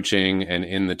your coaching and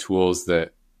in the tools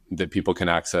that people can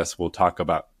access, we'll talk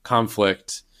about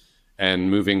conflict and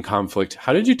moving conflict.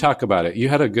 How did you talk about it? You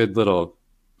had a good little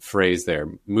phrase there,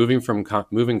 moving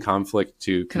conflict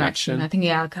to connection. I think,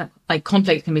 like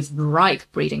conflict can be ripe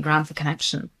breeding ground for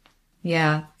connection.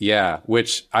 Yeah. Yeah.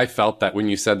 Which I felt that when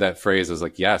you said that phrase, I was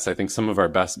like, yes, I think some of our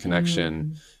best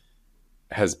connection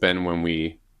has been when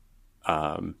we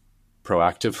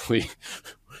proactively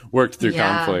worked through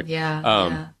conflict.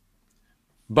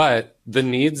 But the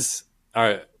needs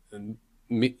are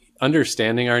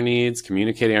understanding our needs,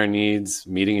 communicating our needs,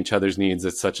 meeting each other's needs.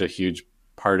 It's such a huge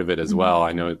part of it as well.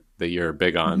 I know that you're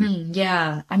big on.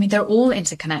 Yeah. I mean, they're all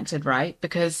interconnected, right?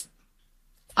 Because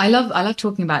I love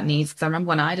talking about needs because I remember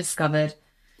when I discovered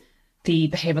the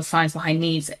behavioral science behind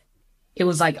needs, it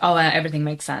was like, everything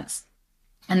makes sense.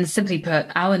 And simply put,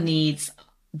 our needs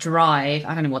drive,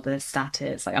 I don't know what the stat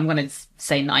is, like I'm going to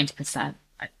say 90%.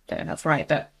 I don't know if that's right,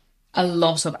 but a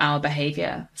lot of our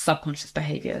behavior, subconscious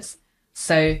behaviors.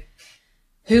 So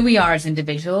who we are as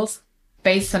individuals,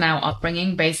 based on our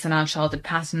upbringing, based on our childhood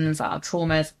patterns, our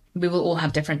traumas, we will all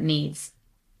have different needs.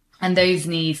 And those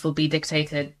needs will be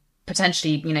dictated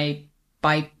potentially,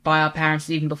 by our parents,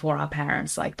 even before our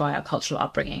parents, like by our cultural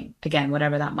upbringing, again,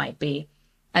 whatever that might be.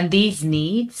 And these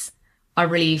needs are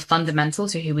really fundamental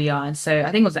to who we are. And so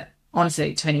I think it was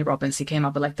honestly Tony Robbins who came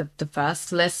up with like the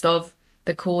first list of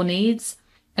the core needs.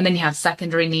 And then you have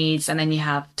secondary needs, and then you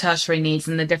have tertiary needs,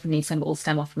 and the different needs kind of all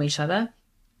stem off from each other.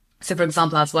 So for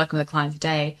example, I was working with a client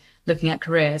today looking at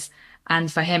careers,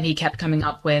 and for him, he kept coming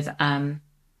up with, everything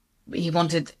he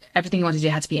wanted to do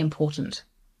had to be important.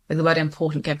 Like the word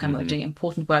important kept coming up, doing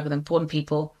important work with important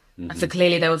people. And so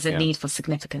clearly there was a need for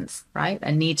significance, right?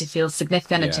 A need to feel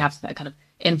significant and to have that kind of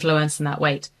influence and that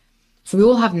weight. So we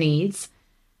all have needs.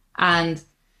 And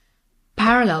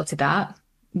parallel to that,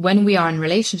 when we are in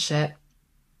relationship,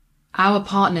 our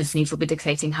partner's needs will be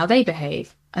dictating how they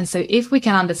behave. And so if we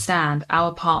can understand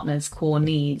our partner's core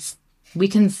needs, we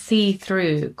can see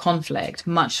through conflict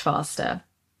much faster,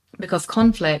 because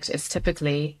conflict is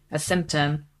typically a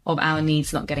symptom of our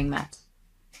needs not getting met.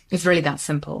 It's really that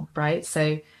simple, right?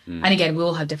 So, and again, we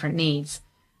all have different needs.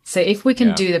 So if we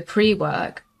can do the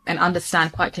pre-work and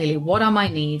understand quite clearly, what are my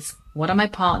needs? What are my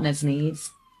partner's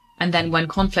needs? And then when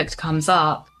conflict comes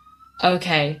up,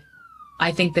 okay,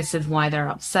 I think this is why they're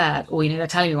upset, or, they're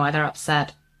telling me why they're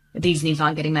upset. These needs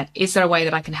aren't getting met. Is there a way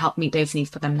that I can help meet those needs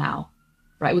for them now?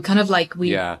 Right? We kind of like,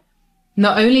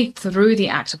 not only through the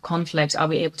act of conflict are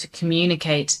we able to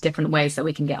communicate different ways that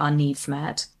we can get our needs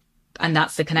met. And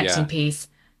that's the connecting piece.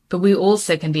 But we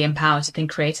also can be empowered to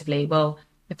think creatively. Well,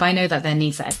 if I know that their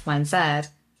needs are X, Y, and Z,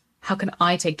 how can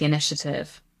I take the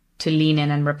initiative to lean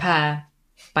in and repair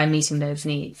by meeting those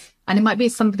needs. And it might be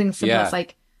something simple as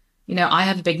like, you know, I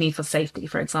have a big need for safety,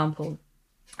 for example.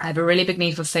 I have a really big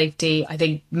need for safety. I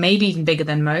think maybe even bigger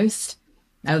than most.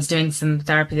 I was doing some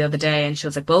therapy the other day and she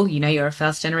was like, well, you know, you're a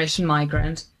first generation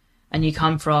migrant and you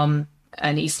come from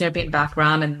an Eastern European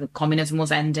background and the communism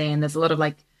was ending and there's a lot of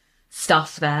like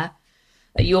stuff there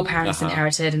that your parents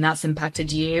inherited and that's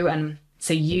impacted you. And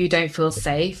so you don't feel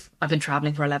safe. I've been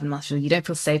traveling for 11 months. You don't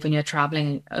feel safe when you're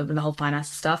traveling over the whole finance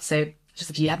stuff. So just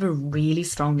if you have a really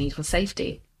strong need for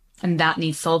safety and that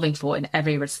needs solving for in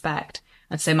every respect.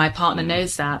 And so my partner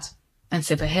knows that. And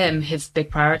so for him, his big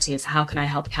priority is how can I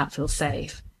help Kat feel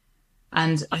safe?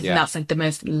 And I think that's like the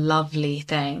most lovely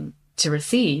thing to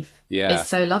receive. Yeah. It's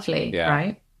so lovely,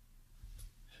 right?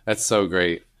 That's so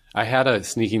great. I had a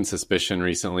sneaking suspicion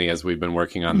recently as we've been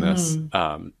working on this.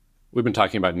 We've been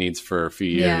talking about needs for a few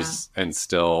years and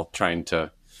still trying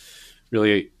to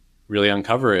really, really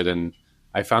uncover it. And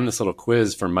I found this little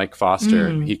quiz from Mike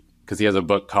Foster. Because he has a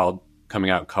book coming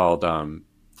out called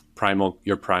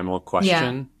Your Primal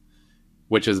Question,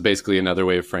 which is basically another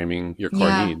way of framing your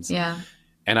core needs. Yeah.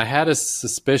 And I had a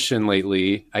suspicion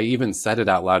lately. I even said it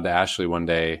out loud to Ashley one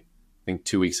day, I think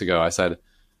 2 weeks ago. I said,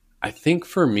 I think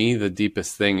for me, the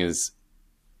deepest thing is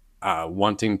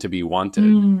wanting to be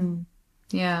wanted.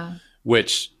 Yeah.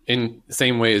 Which in the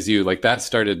same way as you, like that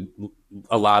started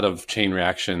a lot of chain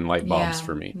reaction light bulbs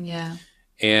for me. Yeah.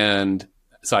 And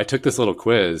so I took this little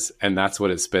quiz and that's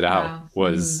what it spit out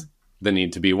was the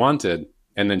need to be wanted.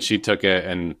 And then she took it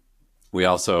and we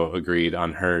also agreed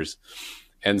on hers.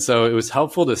 And so it was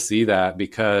helpful to see that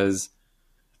because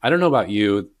I don't know about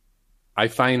you. I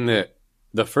find that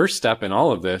the first step in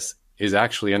all of this is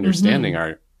actually understanding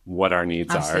what our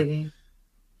needs are.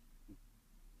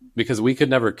 Because we could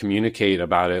never communicate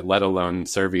about it, let alone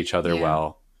serve each other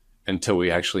well until we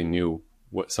actually knew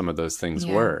what some of those things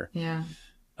were. Yeah.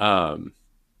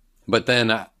 But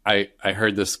then I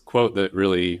heard this quote that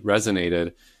really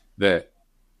resonated that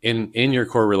in your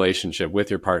core relationship with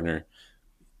your partner,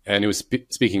 and it was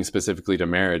speaking specifically to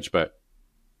marriage, but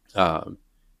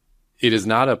it is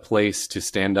not a place to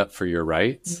stand up for your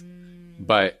rights,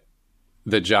 but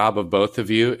the job of both of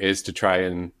you is to try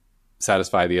and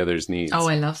satisfy the other's needs. Oh,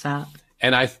 I love that.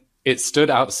 And it stood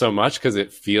out so much because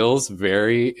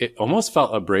it almost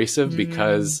felt abrasive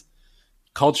because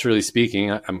culturally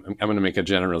speaking, I'm going to make a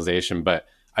generalization, but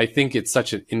I think it's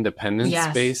such an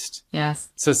independence-based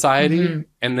society.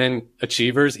 And then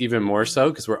achievers even more so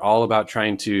because we're all about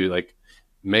trying to like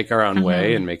make our own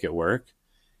way and make it work.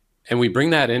 And we bring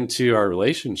that into our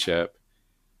relationship.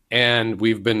 And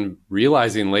we've been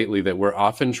realizing lately that we're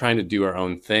often trying to do our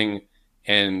own thing.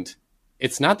 And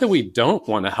it's not that we don't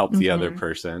want to help the other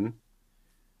person,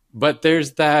 but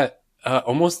there's that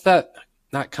almost that,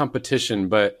 not competition,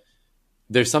 but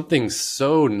there's something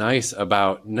so nice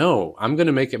about, no, I'm going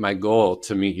to make it my goal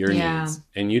to meet your needs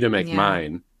and you to make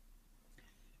mine.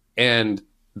 And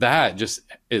that just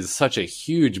is such a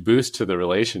huge boost to the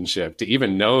relationship to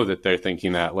even know that they're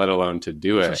thinking that, let alone to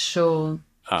do it. For sure.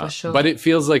 But it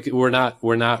feels like we're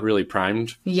not really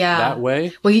primed that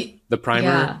way. Well, the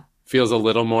primer feels a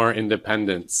little more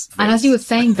independence. And as you were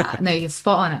saying that, no, you're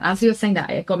spot on. As you were saying that,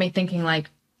 it got me thinking like,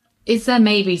 is there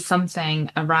maybe something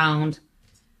around,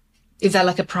 is there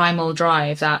like a primal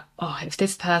drive that, if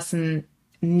this person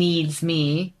needs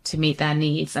me to meet their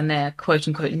needs and they're quote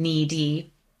unquote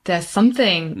needy, there's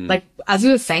something like, as you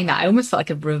were saying that, I almost felt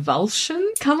like a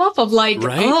revulsion come up of like,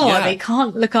 they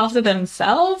can't look after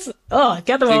themselves.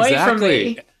 Get them away from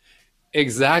me.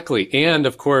 Exactly. And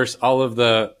of course, all of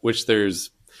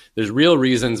there's real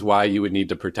reasons why you would need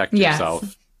to protect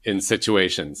yourself in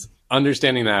situations.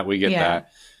 Understanding that, we get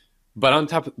that.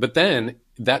 But then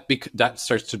that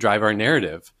starts to drive our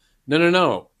narrative.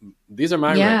 No. These are my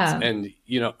rights. And,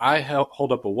 I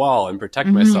hold up a wall and protect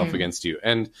myself against you.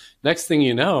 And next thing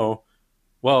you know,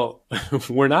 well,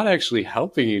 we're not actually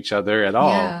helping each other at all.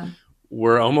 Yeah.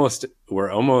 We're almost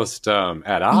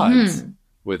at odds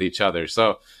with each other.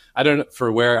 So I don't know,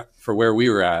 for where we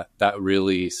were at, that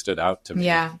really stood out to me.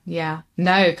 Yeah.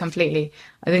 No, completely.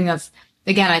 I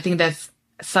think there's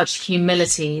such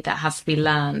humility that has to be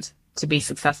learned to be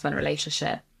successful in a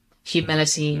relationship.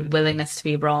 Humility, willingness to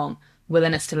be wrong,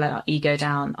 willingness to let our ego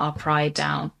down, our pride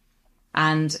down,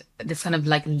 and this kind of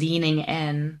like leaning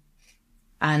in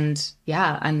and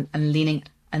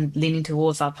leaning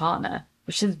towards our partner,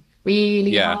 which is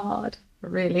really hard.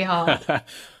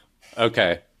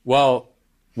 Okay. Well,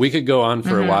 we could go on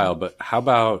for a while, but how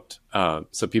about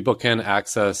so people can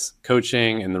access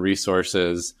coaching and the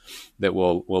resources that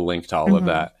we'll link to all of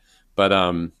that.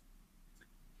 But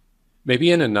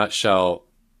maybe in a nutshell,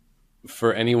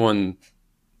 for anyone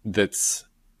that's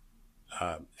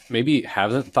maybe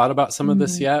hasn't thought about some of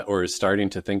this yet, or is starting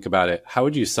to think about it, how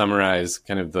would you summarize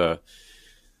kind of the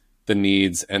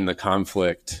needs and the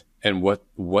conflict and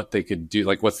what they could do?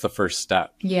 Like, what's the first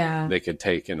step they could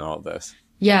take in all this?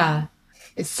 Yeah.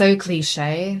 It's so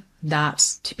cliche that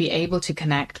to be able to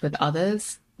connect with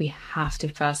others, we have to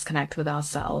first connect with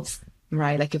ourselves,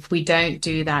 right? Like, if we don't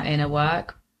do that inner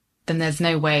work, then there's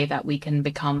no way that we can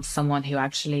become someone who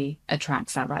actually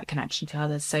attracts that right connection to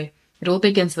others. So it all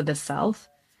begins with the self.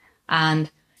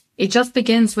 And it just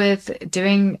begins with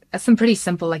doing some pretty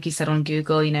simple, like you said, on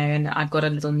Google, and I've got a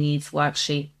little needs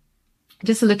worksheet,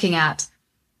 just looking at,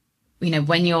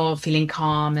 when you're feeling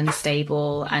calm and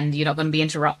stable and you're not going to be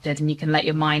interrupted and you can let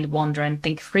your mind wander and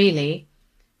think freely,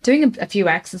 doing a few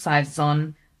exercises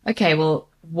on, okay, well,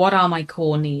 what are my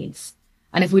core needs?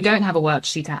 And if we don't have a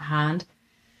worksheet at hand,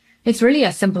 it's really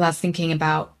as simple as thinking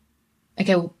about,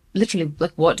 okay, literally,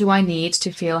 like, what do I need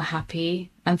to feel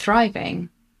happy and thriving?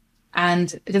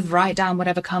 And just write down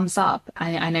whatever comes up.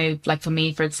 I know, like, for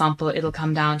me, for example, it'll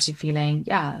come down to feeling,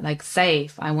 like,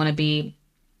 safe. I want to be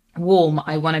warm.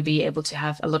 I want to be able to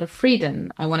have a lot of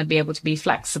freedom. I want to be able to be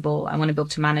flexible. I want to be able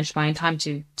to manage my own time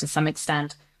to some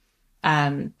extent.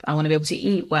 I want to be able to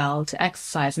eat well, to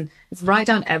exercise, and just write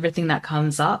down everything that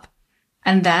comes up.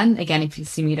 And then, again, if you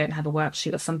assume you don't have a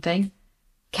worksheet or something,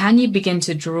 can you begin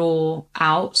to draw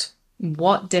out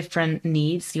what different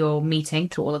needs you're meeting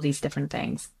through all of these different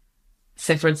things?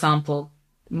 So, for example,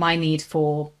 my need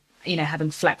for,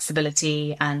 having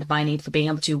flexibility and my need for being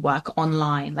able to work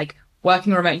online, like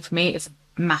working remotely for me is a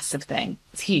massive thing.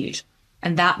 It's huge.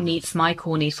 And that meets my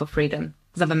core need for freedom,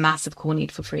 because I have a massive core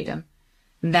need for freedom.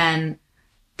 And then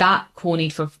that core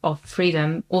need of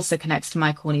freedom also connects to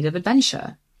my core need of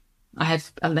adventure. I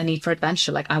have a need for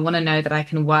adventure. Like, I want to know that I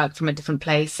can work from a different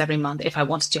place every month if I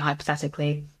wanted to,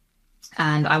 hypothetically.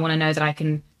 And I want to know that I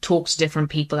can talk to different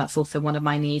people. That's also one of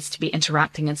my needs, to be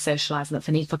interacting and socializing. That's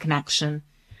a need for connection.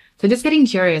 So just getting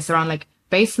curious around, like,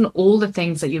 based on all the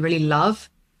things that you really love,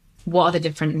 what are the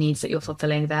different needs that you're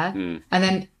fulfilling there? And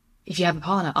then if you have a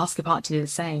partner, ask your partner to do the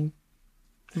same,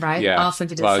 right? Yeah. Ask them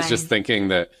to do the same. I was just thinking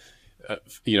that,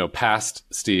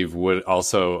 past Steve would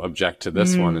also object to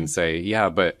this one and say, yeah,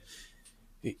 but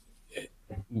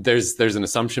there's an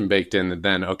assumption baked in that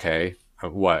then, okay,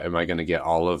 what am I going to get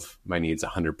all of my needs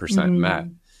 100% met?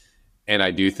 And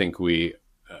I do think we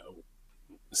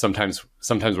sometimes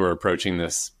we're approaching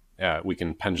this, we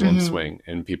can pendulum swing,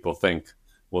 and people think,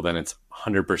 well, then it's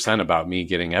 100% about me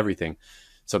getting everything.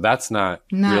 So that's not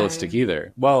realistic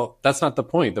either. Well, that's not the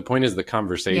point. The point is the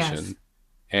conversation. Yes.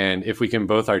 And if we can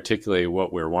both articulate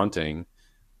what we're wanting,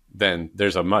 then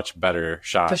there's a much better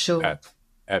shot for sure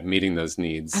at meeting those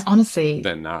needs. And honestly,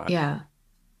 than not. Yeah.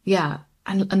 Yeah.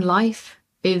 And life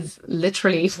is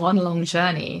literally one long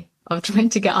journey of trying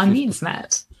to get our needs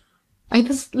met.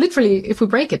 That's literally, if we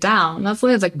break it down, that's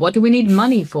what it's like, what do we need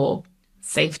money for?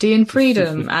 Safety and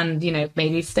freedom and,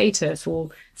 maybe status or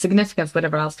significance,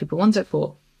 whatever else people want it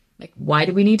for. Like, why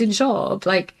do we need a job?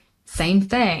 Like, same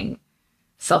thing.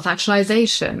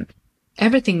 Self-actualization.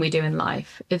 Everything we do in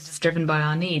life is driven by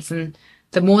our needs. And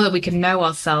the more that we can know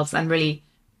ourselves and really,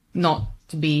 not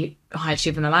to be high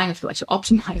achiever in the language, but to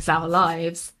optimize our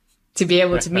lives, to be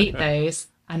able to meet those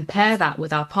and pair that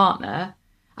with our partner.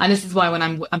 And this is why when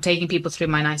I'm taking people through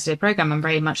my 90-day program, I'm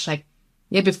very much like,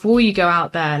 before you go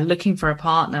out there looking for a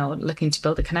partner or looking to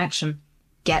build a connection,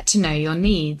 get to know your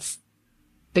needs.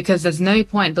 Because there's no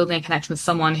point building a connection with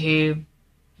someone who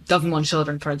doesn't want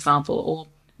children, for example, or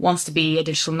wants to be a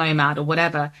digital nomad or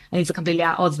whatever, and these are completely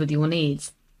at odds with your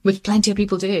needs, which plenty of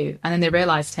people do. And then they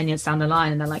realize 10 years down the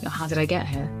line and they're like, oh, how did I get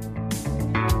here?